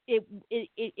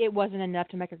 it wasn't enough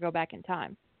to make her go back in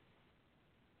time.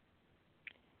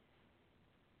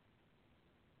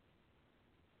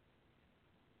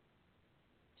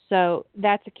 So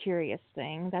that's a curious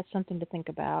thing. That's something to think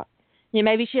about. Yeah,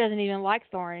 maybe she doesn't even like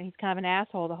Thorin. He's kind of an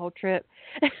asshole the whole trip.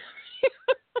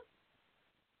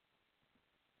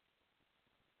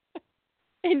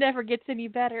 It never gets any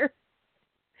better.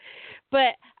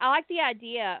 But I like the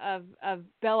idea of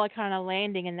Bella kind of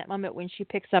landing in that moment when she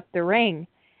picks up the ring,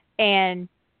 and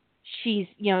she's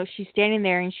standing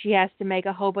there and she has to make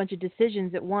a whole bunch of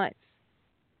decisions at once.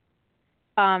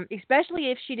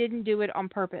 Especially if she didn't do it on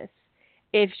purpose,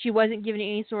 if she wasn't given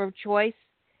any sort of choice,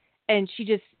 and she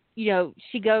just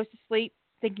she goes to sleep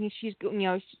thinking she's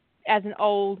as an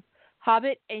old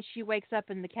hobbit, and she wakes up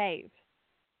in the cave.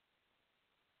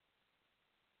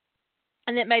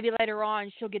 And then maybe later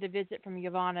on she'll get a visit from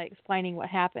Yavanna explaining what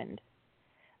happened.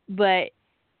 But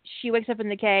she wakes up in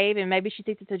the cave, and maybe she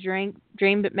thinks it's a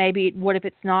dream, but maybe what if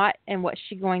it's not, and what's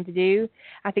she going to do?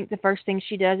 I think the first thing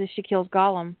she does is she kills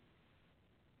Gollum.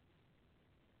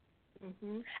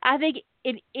 I think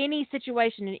in any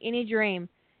situation, in any dream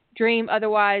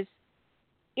otherwise,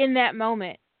 in that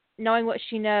moment, knowing what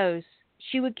she knows,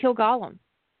 she would kill Gollum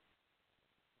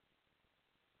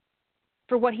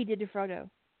for what he did to Frodo.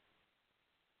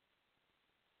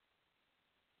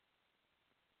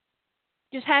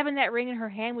 Just having that ring in her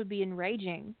hand would be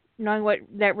enraging, knowing what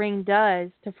that ring does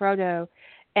to Frodo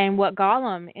and what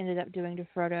Gollum ended up doing to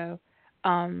Frodo,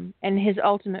 and his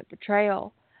ultimate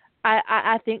betrayal.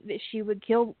 I think that she would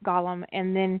kill Gollum,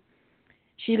 and then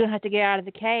she's going to have to get out of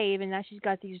the cave, and now she's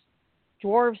got these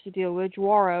dwarves to deal with,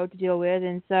 Dwaro to deal with,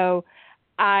 and so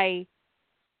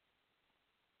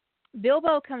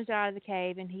Bilbo comes out of the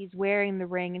cave, and he's wearing the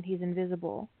ring, and he's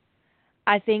invisible.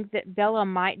 I think that Bella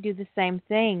might do the same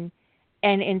thing,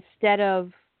 and instead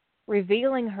of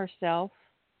revealing herself,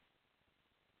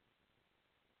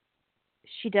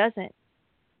 she doesn't,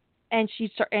 and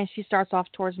she starts off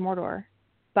towards Mordor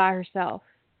by herself.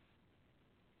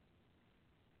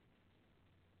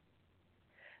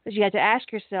 But you have to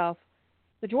ask yourself: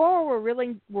 the Dwarves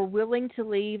were willing to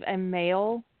leave a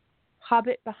male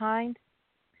hobbit behind,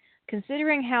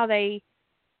 considering how they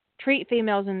treat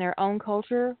females in their own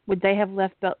culture. Would they have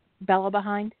left Bella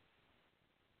behind?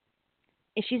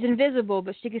 And she's invisible,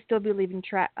 but she could still be leaving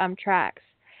tracks.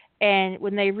 And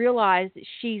when they realize that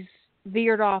she's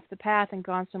veered off the path and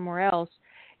gone somewhere else,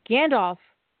 Gandalf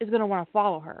is going to want to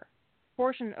follow her. A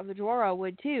portion of the Dwaro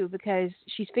would too, because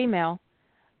she's female.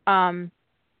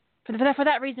 For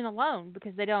that reason alone,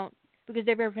 because they're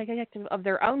very protective of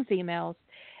their own females,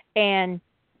 and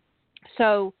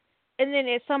then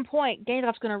at some point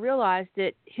Gandalf's going to realize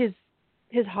that his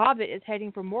hobbit is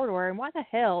heading for Mordor, and why the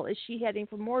hell is she heading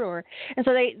for Mordor? And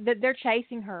so they're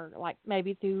chasing her, like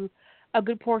maybe through a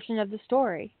good portion of the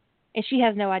story, and she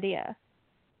has no idea.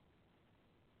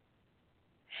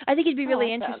 I think it'd be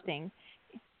really interesting.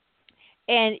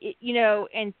 That. And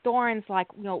and Thorin's like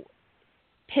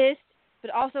pissed,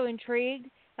 but also intrigued.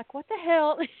 Like, what the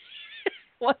hell?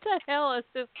 What the hell is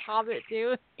this hobbit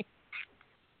doing?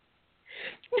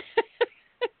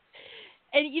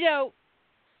 And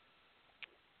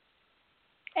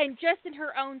and just in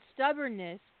her own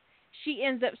stubbornness, she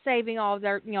ends up saving all of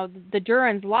their, the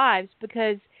Durin's lives,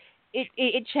 because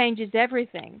it changes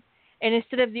everything. And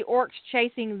instead of the orcs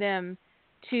chasing them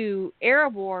to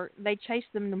Erebor, they chase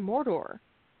them to Mordor,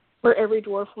 where every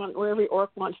orc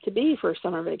wants to be for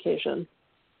summer vacation.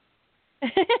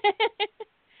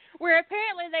 Where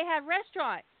apparently they have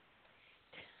restaurants.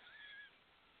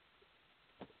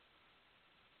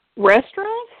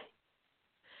 Restaurants?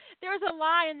 There's a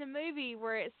line in the movie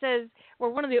where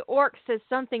one of the orcs says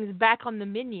something's back on the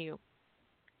menu.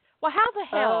 Well, how the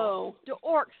hell do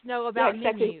orcs know about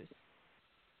menus?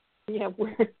 Yeah,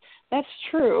 that's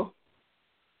true.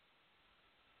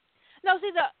 No,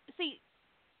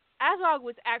 Azog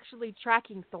was actually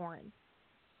tracking Thorin.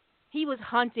 He was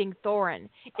hunting Thorin.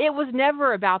 It was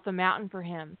never about the mountain for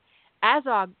him.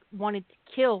 Azog wanted to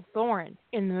kill Thorin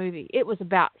in the movie. It was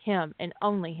about him and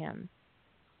only him.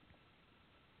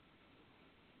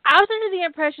 I was under the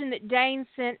impression that Dane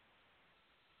sent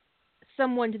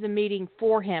someone to the meeting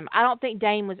for him. I don't think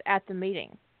Dane was at the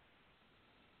meeting.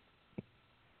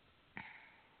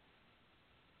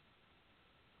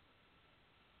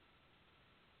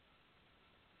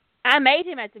 I made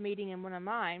him at the meeting in one of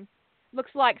mine.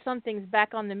 Looks like something's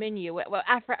back on the menu. Well,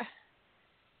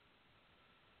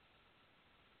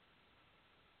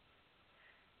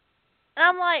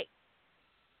 I'm like,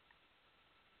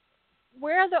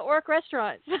 where are the orc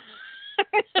restaurants?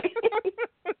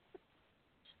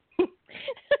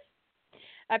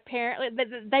 Apparently,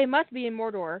 they must be in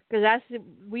Mordor because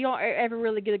we don't ever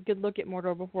really get a good look at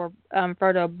Mordor before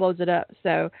Frodo blows it up.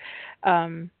 So,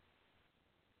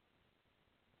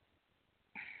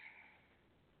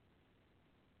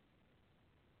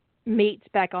 meat's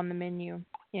back on the menu.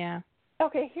 Yeah.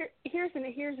 Okay, here's an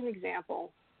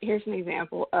example. Here's an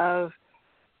example of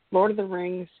Lord of the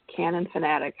Rings canon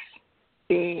fanatics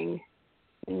being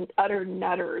utter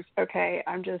nutters. Okay,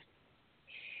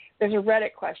 there's a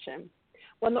Reddit question.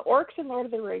 When the orcs in Lord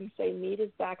of the Rings say meat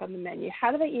is back on the menu,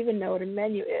 how do they even know what a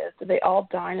menu is? Do they all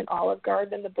dine at Olive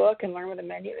Garden in the book and learn what a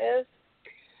menu is?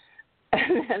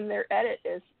 And their edit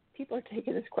is, people are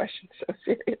taking this question so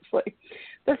seriously.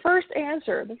 The first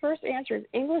answer is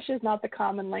English is not the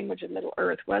common language of Middle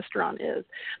Earth. Westron is.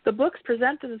 The books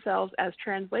present themselves as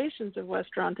translations of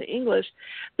Westron to English.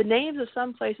 The names of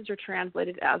some places are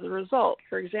translated as a result.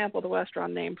 For example, the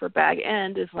Westron name for Bag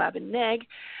End is Laban Neg.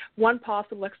 One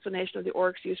possible explanation of the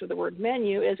orcs' use of the word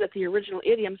menu is that the original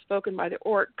idiom spoken by the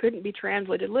orc couldn't be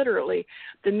translated literally.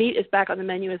 The meat is back on the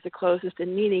menu is the closest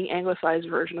in meaning anglicized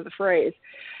version of the phrase.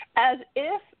 As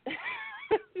if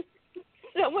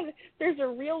there's a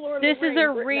real Lord of the Rings. This is a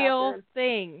real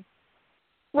thing.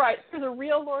 Right. There's a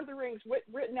real Lord of the Rings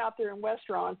written out there in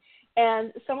Westron,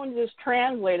 and someone just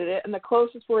translated it, and the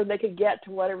closest word they could get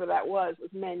to whatever that was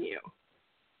menu.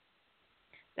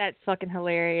 That's fucking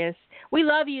hilarious. We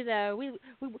love you, though.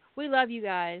 We love you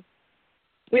guys.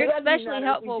 You're especially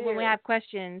helpful when we have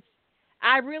questions.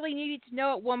 I really needed to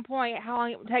know at one point how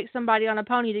long it would take somebody on a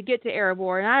pony to get to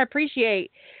Erebor, and I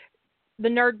appreciate the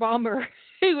nerd bomber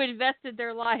who invested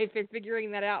their life in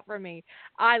figuring that out for me.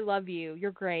 I love you.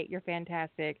 You're great. You're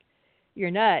fantastic.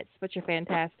 You're nuts, but you're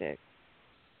fantastic.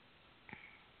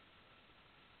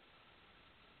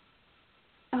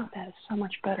 Oh, that is so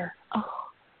much better. Oh.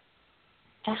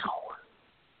 Ow.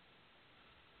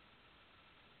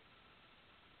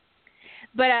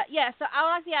 But yeah, so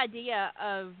I like the idea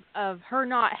of her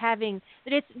not having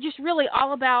that. It's just really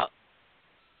all about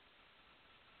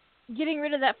getting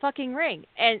rid of that fucking ring.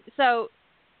 And so,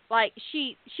 like,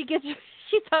 she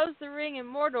throws the ring in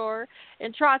Mordor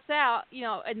and trots out,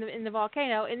 in the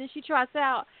volcano, and then she trots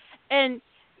out, and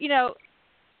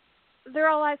they're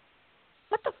all like,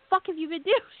 "What the fuck have you been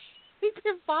doing? We've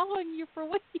been following you for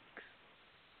weeks."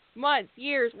 Months,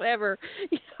 years, whatever,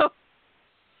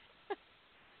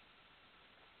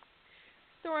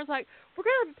 Thorin's like, "We're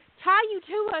going to tie you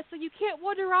to us so you can't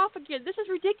wander off again. This is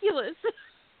ridiculous."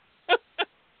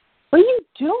 What are you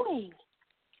doing?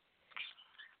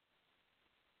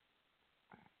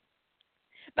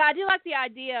 But I do like the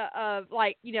idea of,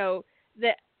 like,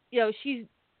 that, she's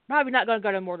probably not going to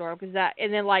go to Mordor because that,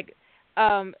 and then, like,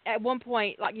 at one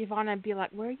point, like, Yvonne would be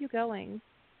like, "Where are you going?"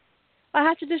 "I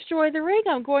have to destroy the ring.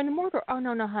 I'm going to Mordor." "Oh,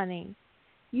 no, honey.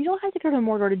 You don't have to go to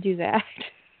Mordor to do that."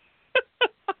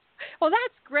 "Well,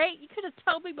 that's great. You could have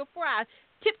told me before I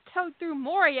tiptoed through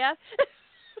Moria."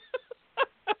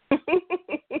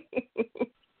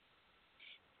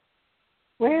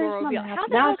 Where's my map? How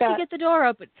the hell did she get the door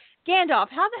open? Gandalf,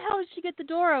 how the hell did she get the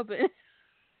door open?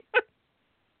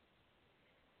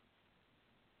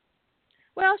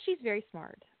 Well, she's very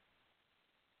smart.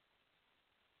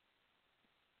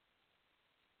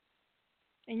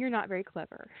 And you're not very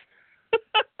clever.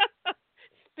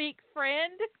 Speak,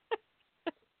 friend.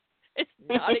 It's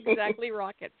not exactly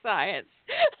rocket science.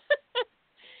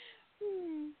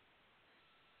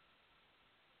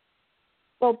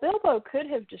 Well, Bilbo could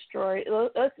have destroyed.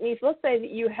 Let's say that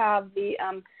you have the,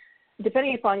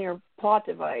 depending upon your plot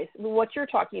device, what you're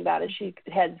talking about is she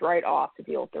heads right off to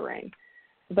deal with the ring.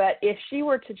 But if she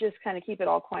were to just kind of keep it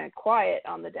all kind of quiet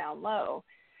on the down low,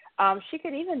 she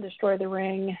could even destroy the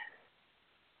ring.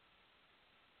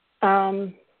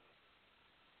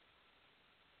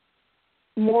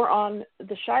 More on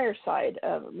the Shire side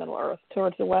of Middle Earth,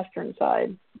 towards the western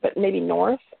side, but maybe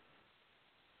north.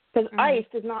 Because ice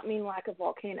does not mean lack of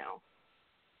volcano.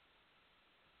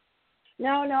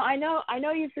 No, I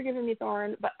know you've forgiven me,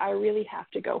 Thorin, but I really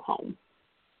have to go home.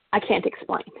 I can't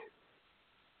explain.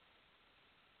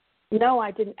 No,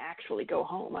 I didn't actually go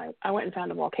home. I went and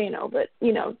found a volcano, but,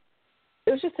 it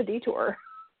was just a detour.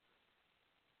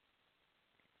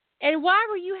 And why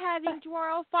were you having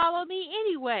Dwaro follow me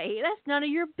anyway? That's none of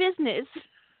your business.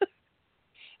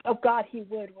 Oh, God, he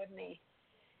would, wouldn't he?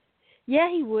 Yeah,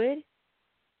 he would.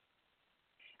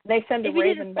 They send if a he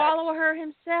raven didn't back. follow her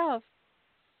himself.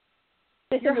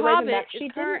 They Your send a raven Hobbit back.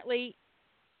 is currently...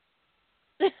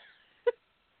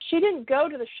 She didn't go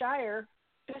to the Shire.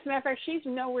 As a matter of fact, she's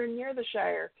nowhere near the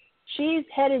Shire. She's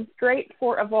headed straight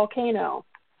for a volcano.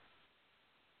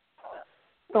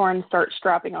 Thorin starts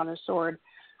strapping on his sword.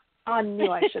 I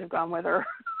knew I should have gone with her.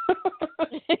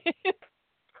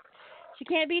 She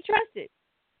can't be trusted.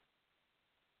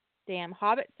 Damn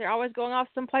hobbits, they're always going off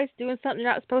someplace doing something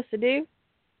they're not supposed to do.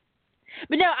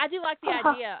 But no, I do like the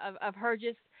idea of her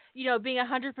just, being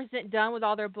 100% done with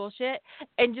all their bullshit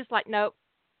and just like, nope,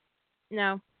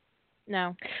 no.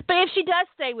 But if she does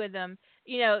stay with them,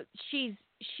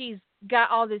 she's got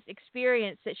all this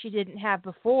experience that she didn't have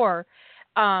before.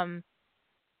 And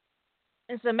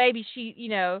so maybe she,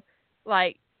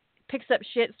 like picks up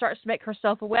shit, starts to make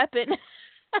herself a weapon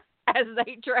as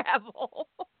they travel.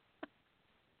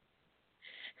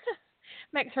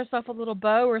 Makes herself a little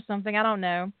bow or something. I don't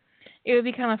know. It would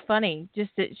be kind of funny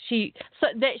just that she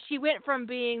went from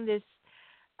being this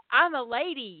I'm a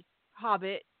lady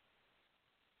hobbit.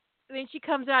 I mean, she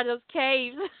comes out of those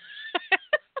caves.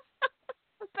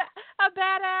 a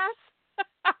badass.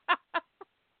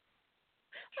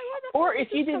 Or if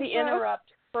you do the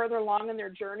interrupt further along in their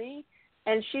journey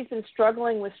and she's been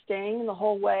struggling with staying the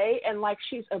whole way and like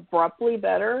she's abruptly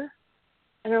better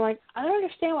and they're like, I don't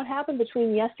understand what happened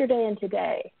between yesterday and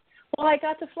today. Well, I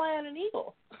got to fly on an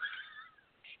eagle.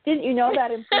 Didn't you know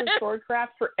that improves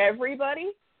swordcraft for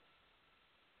everybody?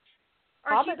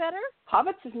 Aren't you better?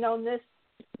 Hobbits have known this.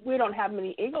 We don't have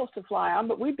many eagles to fly on,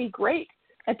 but we'd be great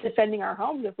at defending our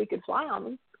homes if we could fly on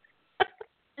them.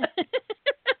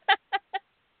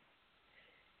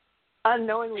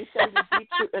 Unknowingly sends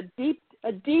a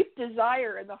deep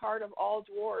desire in the heart of all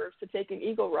dwarves to take an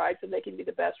eagle ride so they can be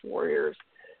the best warriors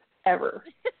ever.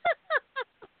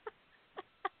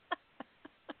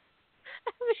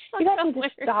 You guys need to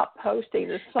stop posting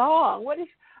the song.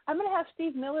 I'm going to have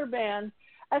Steve Miller Band.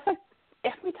 It's like,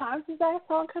 how many times does that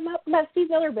song come up? I'm going to have Steve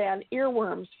Miller Band,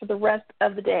 Earworms, for the rest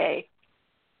of the day.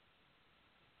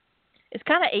 It's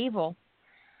kind of evil.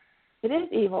 It is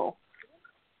evil.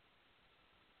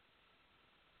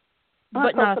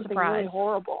 But not a surprise.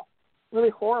 Really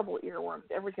horrible earworms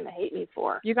everyone's going to hate me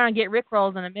for. You're going to get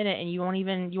rickrolled in a minute and you won't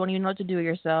even know what to do with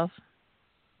yourself.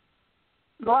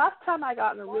 The last time I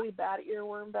got in a really bad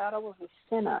earworm battle was with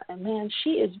Senna, and man,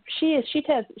 she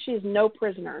has no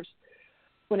prisoners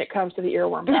when it comes to the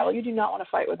earworm battle. You do not want to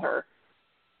fight with her.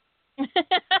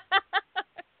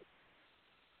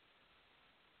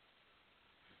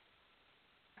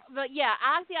 But yeah,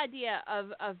 I like the idea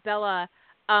of Bella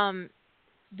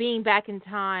being back in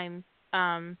time,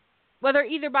 whether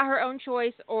either by her own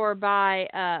choice or by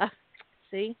that's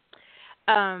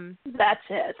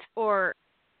it, or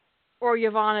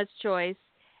Yavanna's choice,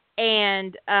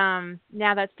 and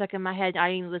now that's stuck in my head. I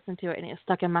didn't even listen to it, and it's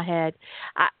stuck in my head.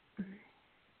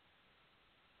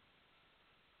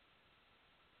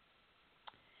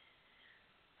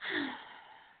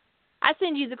 I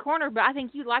send you the corner, but I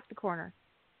think you like the corner.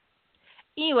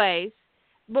 Anyways,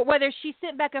 but whether she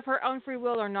sent back of her own free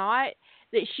will or not,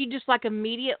 that she just like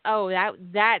immediate,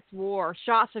 that's war.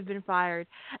 Shots have been fired.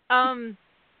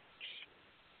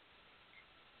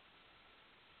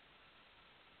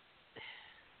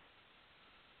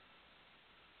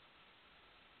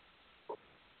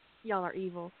 Y'all are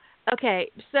evil.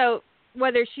 Okay, so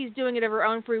whether she's doing it of her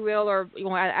own free will or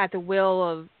at the will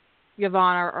of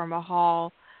Yavanna or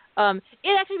Mahal,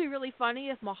 it'd actually be really funny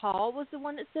if Mahal was the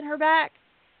one that sent her back,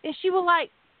 and she was like,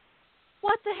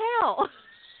 "What the hell?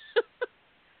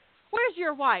 Where's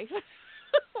your wife?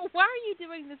 Why are you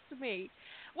doing this to me?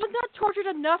 Wasn't I tortured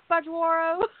enough by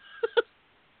Dwaro?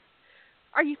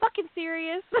 Are you fucking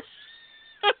serious?"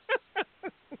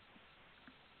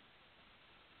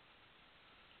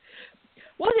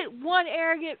 Wasn't one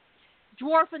arrogant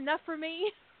dwarf enough for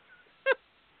me?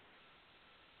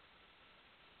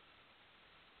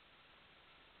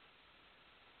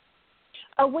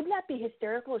 Wouldn't that be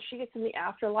hysterical if she gets in the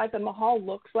afterlife and Mahal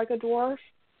looks like a dwarf?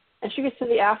 And she gets to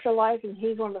the afterlife and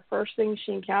he's one of the first things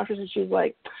she encounters and she's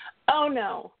like, oh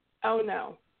no,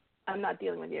 I'm not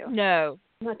dealing with you. No.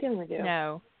 I'm not dealing with you.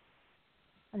 No.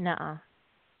 Nuh-uh.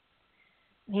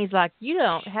 He's like, you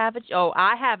don't have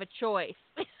I have a choice.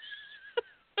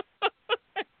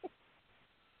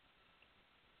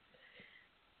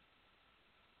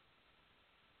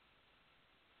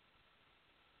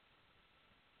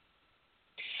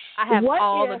 I have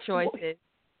all the choices.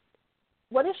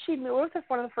 What if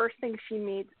one of the first things she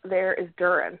meets there is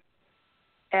Durin,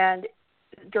 and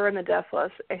Durin the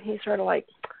Deathless, and he's sort of like,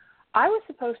 I was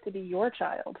supposed to be your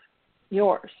child,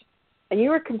 yours, and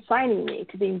you were consigning me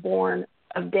to being born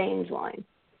of Dane's line.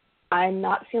 I'm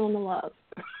not feeling the love.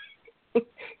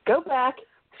 Go back.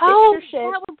 Fix your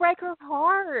shit. That would break her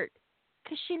heart.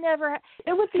 Because she never.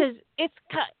 It would because it's.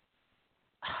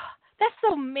 That's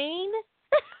so mean.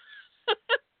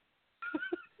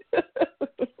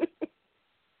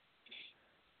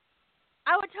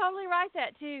 I would totally write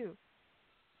that too.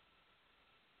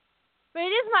 But it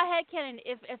is my headcanon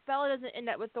if Bella doesn't end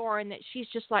up with Thorin, that she's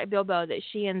just like Bilbo, that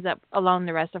she ends up alone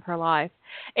the rest of her life.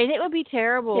 And it would be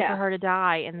terrible for her to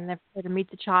die and then for her to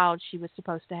meet the child she was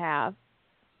supposed to have.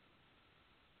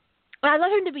 And I'd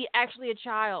love him to be actually a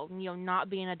child, not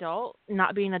be an adult,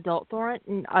 Thorin,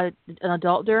 an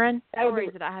adult Durin. The story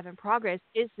that I have in progress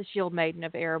is the Shield Maiden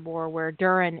of Erebor, where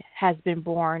Durin has been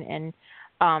born and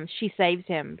she saves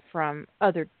him from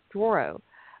other Dworo.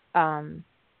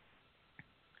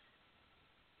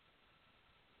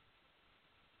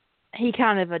 He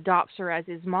kind of adopts her as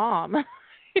his mom,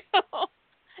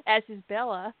 as his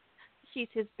Bella. She's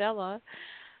his Bella.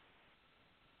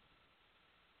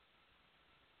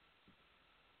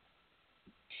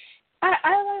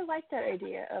 I like that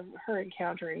idea of her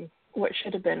encountering what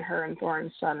should have been her and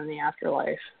Thorin's son in the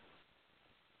afterlife.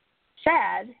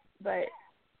 Sad, but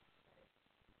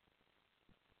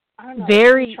I don't know.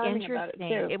 Very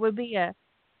interesting.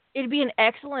 It'd be an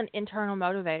excellent internal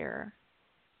motivator.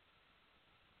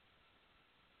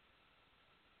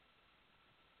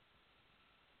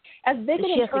 As big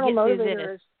an internal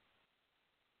motivator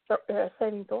as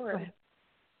saving Thorin.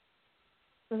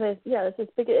 Yeah,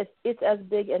 it's as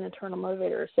big an internal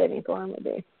motivator as saving Thorin would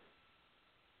be.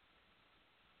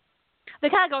 They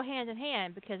kind of go hand in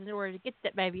hand, because in order to get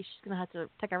that baby, she's going to have to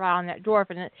take a ride on that dwarf,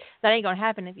 and that ain't going to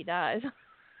happen if he dies.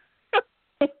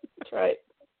 That's right.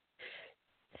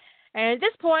 And at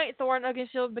this point, Thorin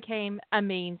Oakenshield became a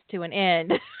means to an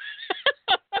end.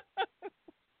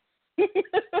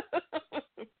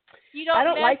 I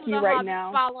don't like you right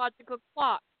now. Biological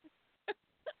clock.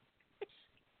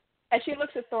 And she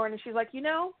looks at Thorin and she's like, dude,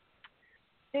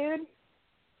 there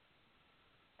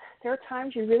are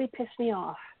times you really piss me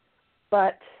off,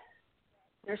 but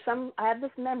I have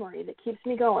this memory that keeps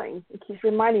me going. It keeps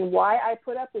reminding why I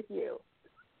put up with you.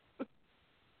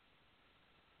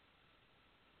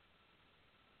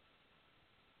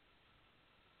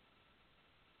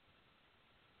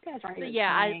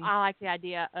 I like the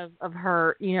idea of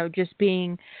her, just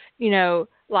being,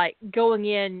 like going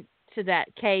in to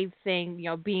that cave thing,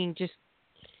 being just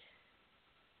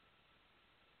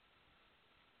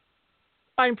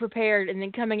unprepared and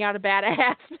then coming out a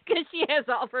badass because she has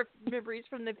all of her memories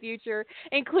from the future,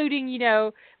 including,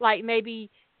 like maybe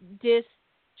Dis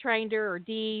trained her or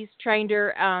Dees trained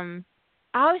her. I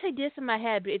always say Dis in my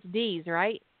head, but it's Dees,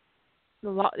 right?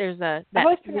 I've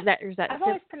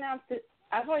always pronounced it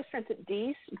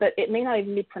Dees, but it may not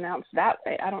even be pronounced that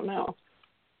way. I don't know.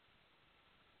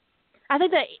 I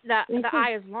think that the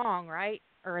I is long, right?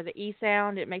 Or the E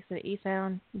sound. It makes an E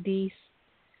sound. Dees.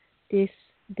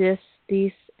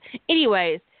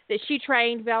 Anyways, that she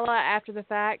trained Bella after the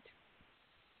fact.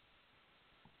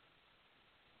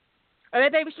 Or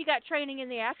maybe she got training in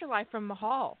the afterlife from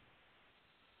Mahal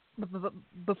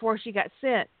before she got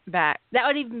sent back. That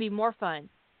would even be more fun.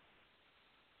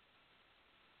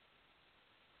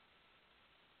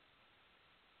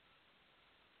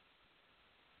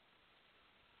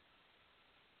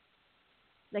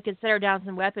 They could set her down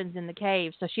some weapons in the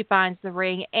cave, so she finds the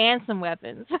ring and some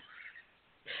weapons.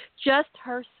 Just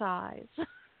her size.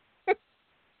 It's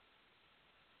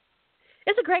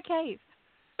a great cave.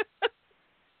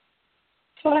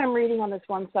 So what I'm reading on this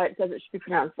one site says it should be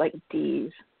pronounced like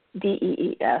Dees.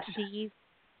 D-E-E-S. Dees.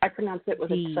 I pronounced it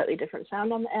with a slightly different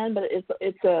sound on the end, but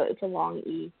it's a long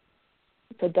E.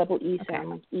 It's a double E sound,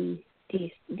 like E.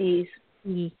 Dees.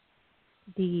 E.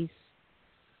 Dees.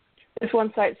 This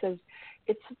one site says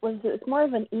it's more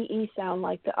of an EE sound,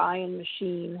 like the I in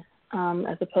machine,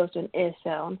 as opposed to an I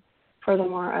sound.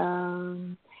 Furthermore,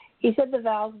 he said the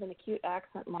vowels with an acute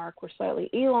accent mark were slightly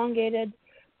elongated.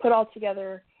 Put all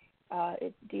together,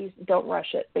 don't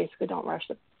rush it. Basically, don't rush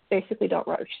the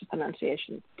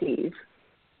pronunciation. Dees.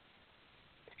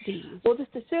 We'll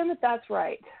just assume that that's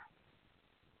right.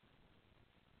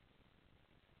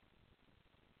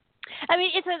 I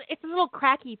mean, it's a little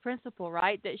cracky principle,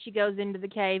 right? That she goes into the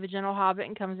cave, a gentle hobbit,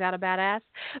 and comes out a badass.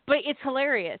 But it's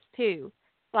hilarious too,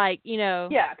 like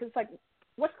Yeah, because it's like,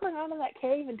 what's going on in that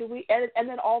cave, and and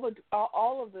then all of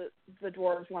the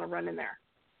dwarves want to run in there.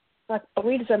 Like,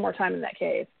 we need to spend more time in that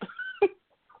cave.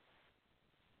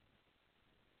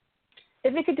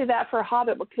 If it could do that for a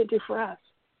hobbit, what could it do for us?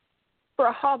 For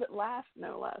a hobbit lass,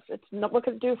 no less. What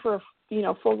could it do for a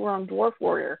full-grown dwarf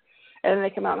warrior? And then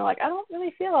they come out and they're like, I don't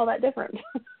really feel all that different.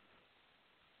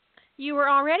 You were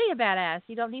already a badass.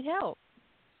 You don't need help.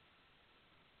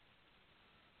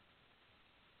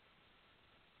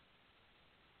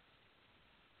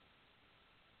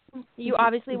 You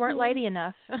obviously weren't lady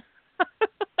enough.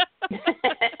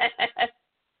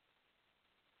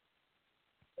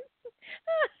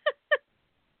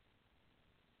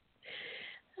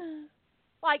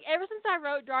 Like, ever since I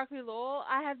wrote Darkly Lowell,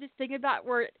 I have this thing about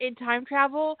where in time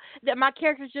travel that my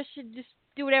characters should just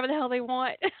do whatever the hell they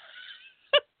want.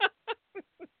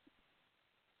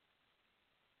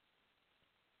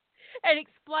 And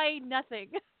explain nothing.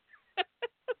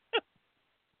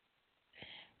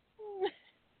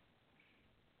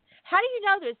 How do you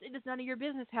know this? It is none of your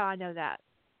business how I know that.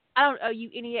 I don't owe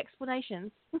you any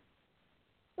explanations.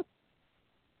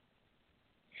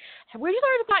 Where'd you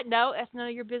learn to fight? No, that's none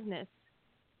of your business.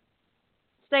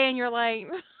 Stay in your lane.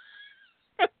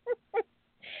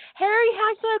 Harry,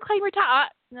 how'd you claim your time?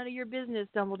 None of your business,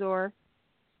 Dumbledore.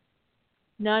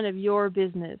 None of your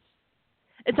business.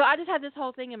 And so I just have this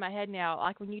whole thing in my head now,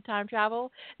 like when you time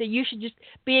travel, that you should just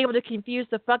be able to confuse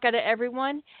the fuck out of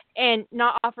everyone and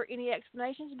not offer any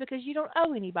explanations because you don't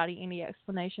owe anybody any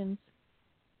explanations.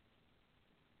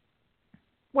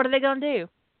 What are they going to do?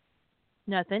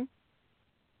 Nothing.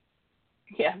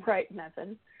 Yeah, right,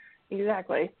 nothing.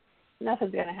 Exactly.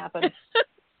 Nothing's going to happen.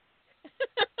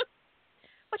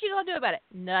 What you going to do about it?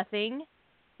 Nothing.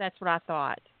 That's what I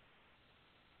thought.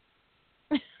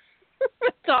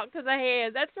 Talk to the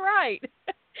hand. That's right.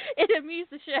 It amused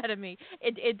the shit out of me.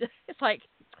 It's like,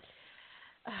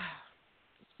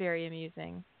 it's very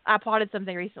amusing. I plotted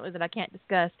something recently that I can't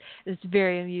discuss. It's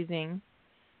very amusing.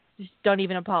 Just don't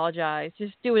even apologize.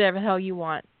 Just do whatever the hell you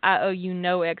want. I owe you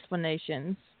no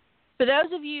explanations. For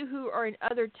those of you who are in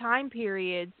other time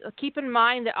periods, keep in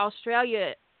mind that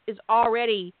Australia is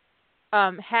already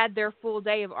had their full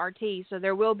day of RT, so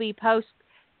there will be posts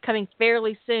coming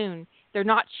fairly soon. They're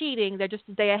not cheating. They're just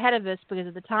a day ahead of us because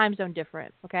of the time zone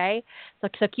difference, okay? So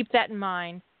keep that in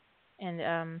mind.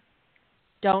 And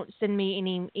don't send me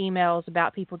any emails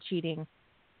about people cheating.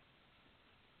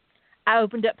 I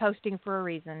opened up posting for a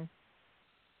reason.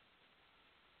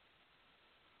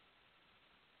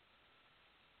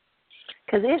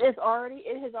 Because it has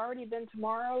already been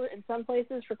tomorrow in some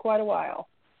places for quite a while.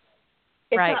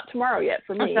 It's right. not tomorrow yet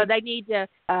for me. So they need to.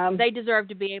 They deserve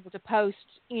to be able to post,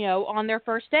 on their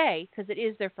first day because it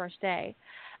is their first day.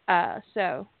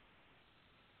 So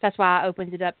that's why I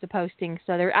opened it up to posting.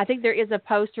 So I think there is a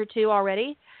post or two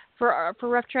already for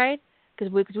Rough Trade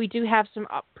because we do have some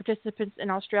participants in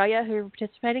Australia who are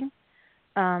participating.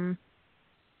 I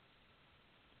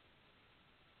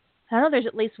know there's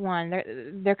at least one.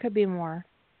 There could be more.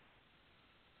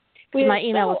 My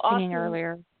email was pinging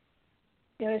earlier.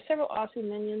 Yeah, there's several Aussie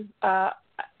minions. I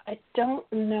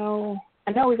don't know.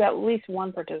 I know we've got at least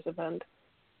one participant.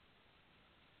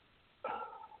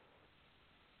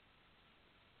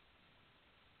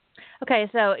 Okay,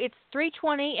 so it's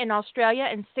 3:20 in Australia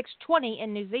and 6:20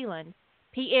 in New Zealand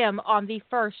p.m. on the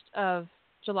 1st of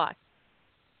July.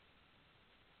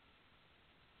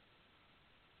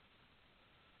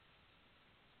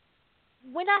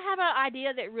 When I have an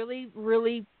idea that really,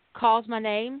 really calls my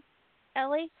name,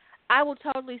 Ellie, I will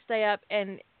totally stay up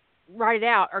and write it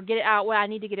out or get it out what I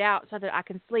need to get out so that I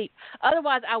can sleep.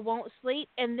 Otherwise, I won't sleep,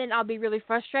 and then I'll be really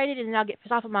frustrated, and then I'll get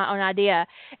pissed off at my own idea.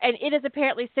 And it is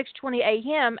apparently 6:20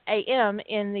 a.m.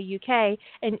 in the UK,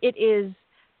 and it is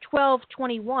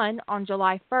 12:21 on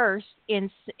July 1st in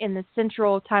the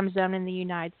Central Time Zone in the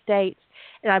United States,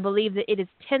 and I believe that it is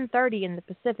 10:30 in the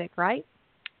Pacific, right?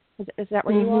 Is that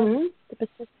where you are? The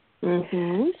Pacific.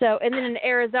 Mm-hmm. So, and then in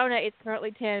Arizona, it's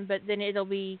currently 10, but then it'll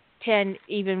be 10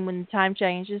 even when the time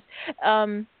changes.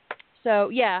 So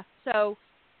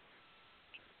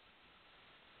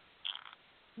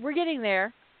we're getting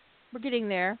there.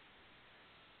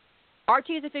 RT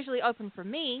is officially open for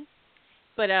me,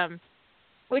 but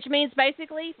which means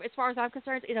basically, as far as I'm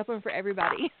concerned, it's open for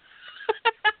everybody.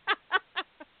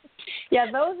 Yeah,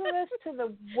 those of us to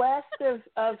the west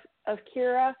of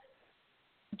Kira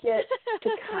get to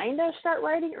kind of start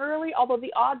writing early, although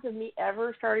the odds of me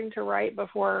ever starting to write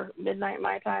before midnight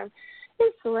my time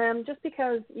is slim, just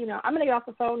because, I'm going to get off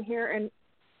the phone here and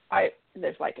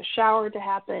there's like a shower to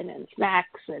happen and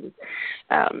snacks and,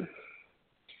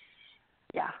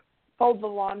 fold the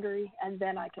laundry, and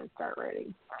then I can start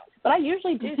writing. But I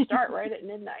usually do start right at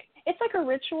midnight. It's like a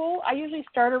ritual. I usually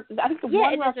start, I think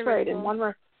one rough trade and one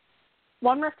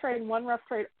rough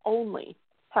trade only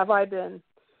have I been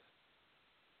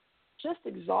just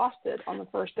exhausted on the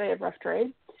first day of rough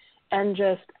trade and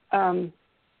just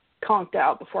conked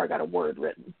out before I got a word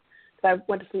written. I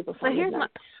went to sleep before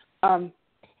midnight.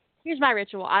 Here's my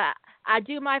ritual. I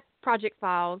do my project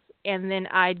files, and then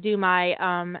I do my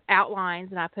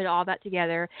outlines, and I put all that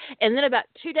together. And then about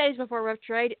 2 days before Rough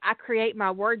Trade, I create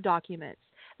my Word documents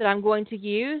that I'm going to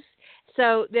use,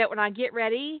 so that when I get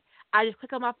ready, I just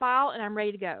click on my file and I'm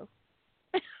ready to go.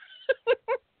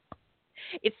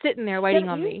 It's sitting there waiting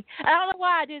on me. I don't know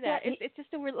why I do that. It's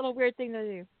just a little weird thing to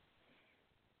do.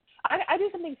 I do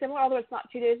something similar, although it's not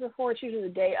 2 days before. It's usually the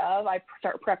day of. I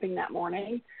start prepping that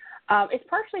morning. It's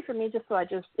partially for me just so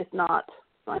it's not,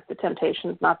 like the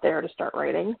temptation's not there to start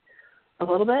writing a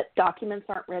little bit. Documents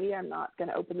aren't ready. I'm not going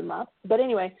to open them up. But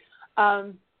anyway,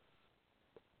 but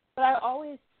I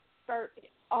always start,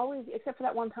 except for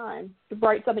that one time, to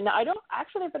write something. Now, there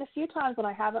have been a few times when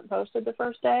I haven't posted the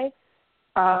first day.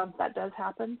 That does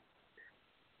happen.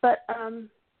 But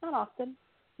not often.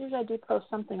 Usually I do post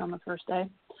something on the first day.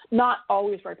 Not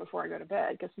always right before I go to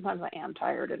bed, because sometimes I am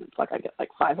tired and it's like I get like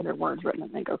 500 words written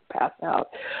and then go pass out.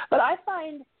 But I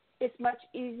find it's much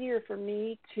easier for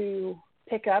me to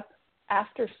pick up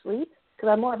after sleep, because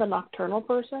I'm more of a nocturnal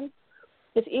person.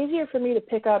 It's easier for me to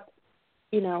pick up,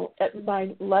 at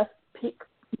my less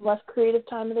creative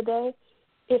time of the day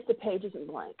if the page isn't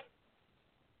blank.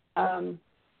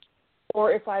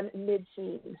 Or if I'm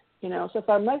mid-scene, So if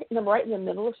I'm right in the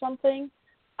middle of something,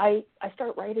 I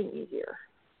start writing easier.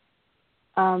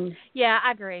 Yeah,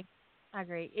 I agree.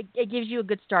 It gives you a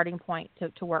good starting point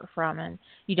to work from, and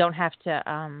you don't have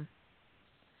to.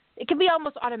 It can be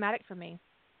almost automatic for me.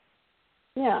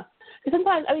 Yeah,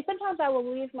 sometimes I will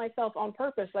leave myself on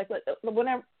purpose. Like when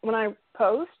I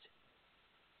post,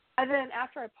 and then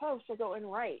after I post, I'll go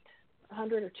and write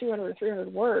 100 or 200 or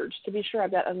 300 words to be sure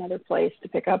I've got another place to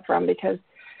pick up from, because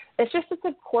it's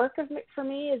a quirk of it for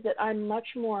me is that I'm much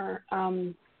more.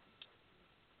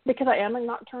 Because I am a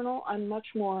nocturnal, I'm much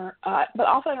more, but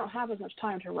also I don't have as much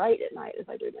time to write at night as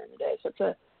I do during the day.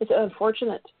 So it's an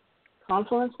unfortunate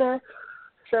confluence there.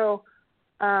 So,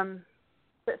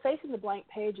 but facing the blank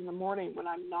page in the morning when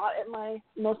I'm not at my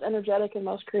most energetic and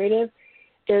most creative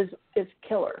is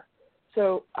killer.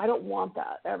 So I don't want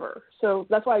that ever. So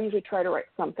that's why I usually try to write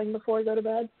something before I go to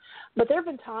bed. But there have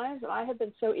been times when I have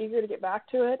been so eager to get back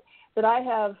to it that I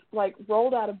have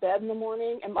rolled out of bed in the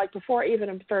morning, and before I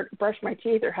even start brush my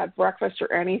teeth or have breakfast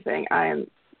or anything, I am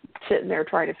sitting there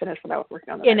trying to finish what I was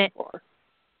working on the night before.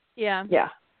 Yeah. Yeah.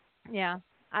 Yeah.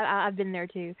 I've been there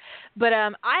too. But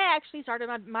I actually started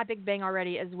my Big Bang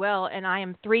already as well, and I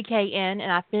am 3K in, and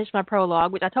I finished my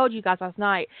prologue, which I told you guys last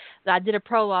night that I did a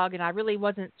prologue, and I really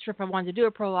wasn't sure if I wanted to do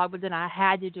a prologue, but then I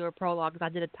had to do a prologue because I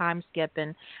did a time skip,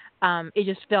 and it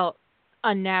just felt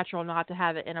unnatural not to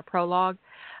have it in a prologue.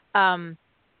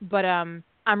 But I'm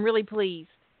really pleased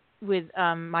with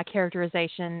my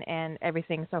characterization and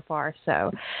everything so far.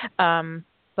 So,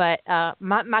 but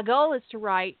my goal is to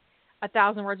write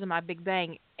 1,000 words in my Big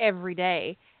Bang every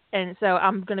day, and so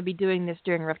I'm going to be doing this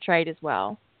during Rough Trade as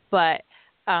well. But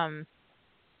so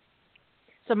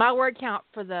my word count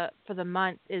for the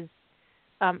month is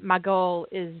my goal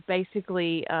is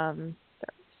basically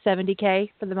 70K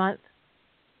for the month.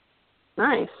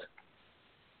 Nice.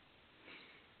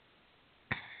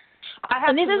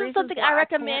 And this isn't something I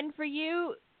recommend for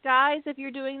you guys if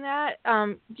you're doing that.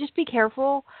 Just be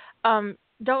careful.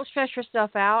 Don't stress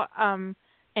yourself out.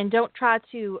 And don't try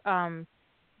to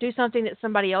do something that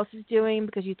somebody else is doing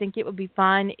because you think it would be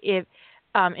fun if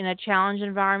in a challenge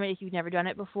environment if you've never done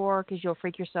it before, because you'll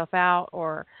freak yourself out,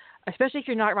 or especially if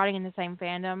you're not writing in the same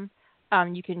fandom,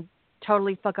 you can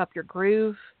totally fuck up your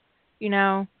groove,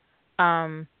 Yeah.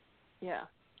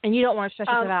 And you don't want to stress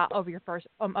yourself out over your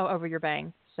over your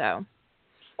bang. So.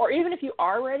 Or even if you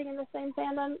are writing in the same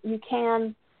fandom, you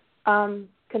can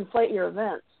conflate your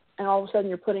events, and all of a sudden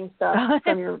you're putting stuff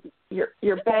from your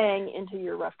bang into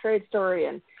your Rough Trade story,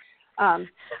 and if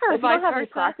you don't have any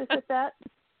practice with that,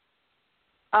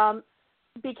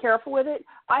 be careful with it.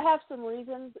 I have some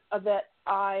reasons that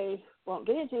I won't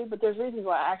get into, but there's reasons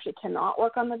why I actually cannot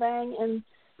work on the bang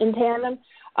in tandem.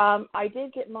 I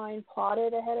did get mine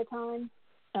plotted ahead of time,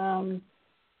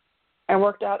 and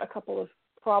worked out a couple of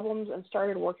problems and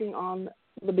started working on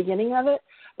the beginning of it,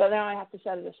 but now I have to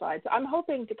set it aside. So I'm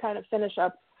hoping to kind of finish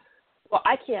up. Well,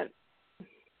 I don't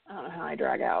know how I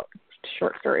drag out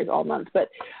short stories all month, but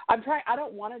I'm trying. I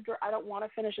don't want to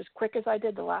finish as quick as I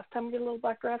did the last time we did a Little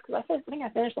Black Dress, because I think I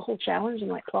finished the whole challenge in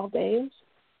 12 days.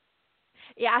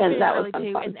 Yeah, I finished early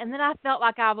too, and then I felt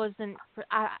like I wasn't.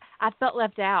 I felt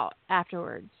left out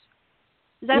afterwards.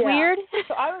 Is that weird?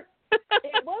 So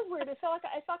it was weird. It felt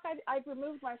like I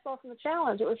removed myself from the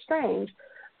challenge. It was strange.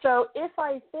 So if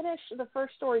I finish the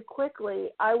first story quickly,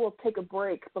 I will take a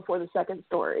break before the second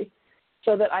story.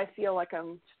 so that I feel like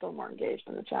I'm still more engaged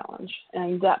in the challenge.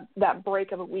 And that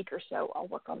break of a week or so, I'll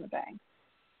work on the bang.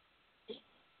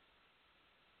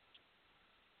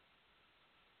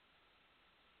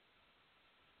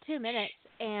 Two minutes,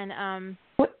 and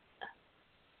What?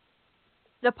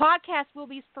 the podcast will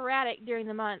be sporadic during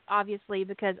the month, obviously,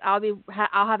 because I'll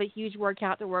have a huge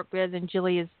workout to work with, and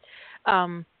Julie is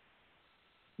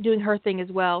doing her thing as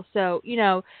well. So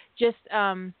just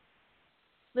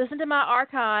listen to my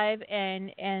archive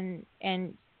and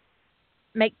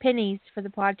make pennies for the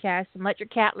podcast, and let your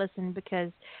cat listen,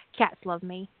 because cats love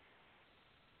me.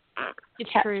 It's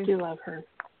Cats true. do love her.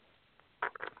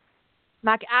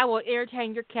 Mike, I will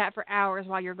entertain your cat for hours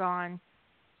while you're gone.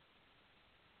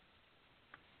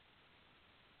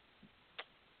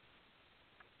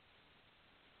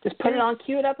 Just put it on,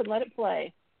 cue it up, and let it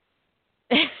play.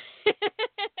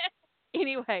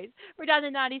 Anyways, we're down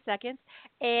to 90 seconds.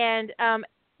 And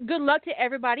good luck to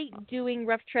everybody doing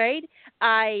Rough Trade.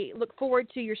 I look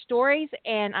forward to your stories,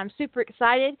 and I'm super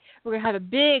excited. We're going to have a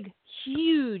big,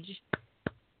 huge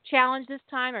challenge this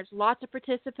time. There's lots of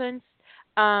participants.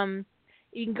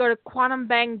 You can go to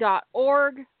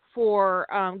quantumbang.org for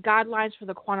guidelines for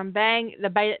the Quantum Bang.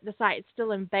 The site is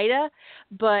still in beta,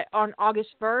 but on August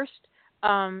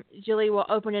 1st, Julie will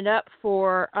open it up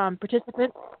for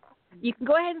participants. You can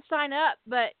go ahead and sign up,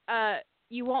 but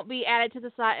you won't be added to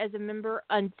the site as a member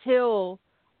until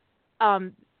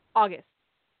August.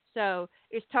 So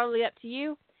it's totally up to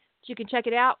you. But you can check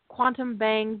it out,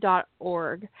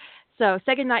 quantumbang.org. So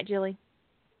say good night, Julie.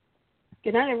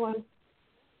 Good night, everyone.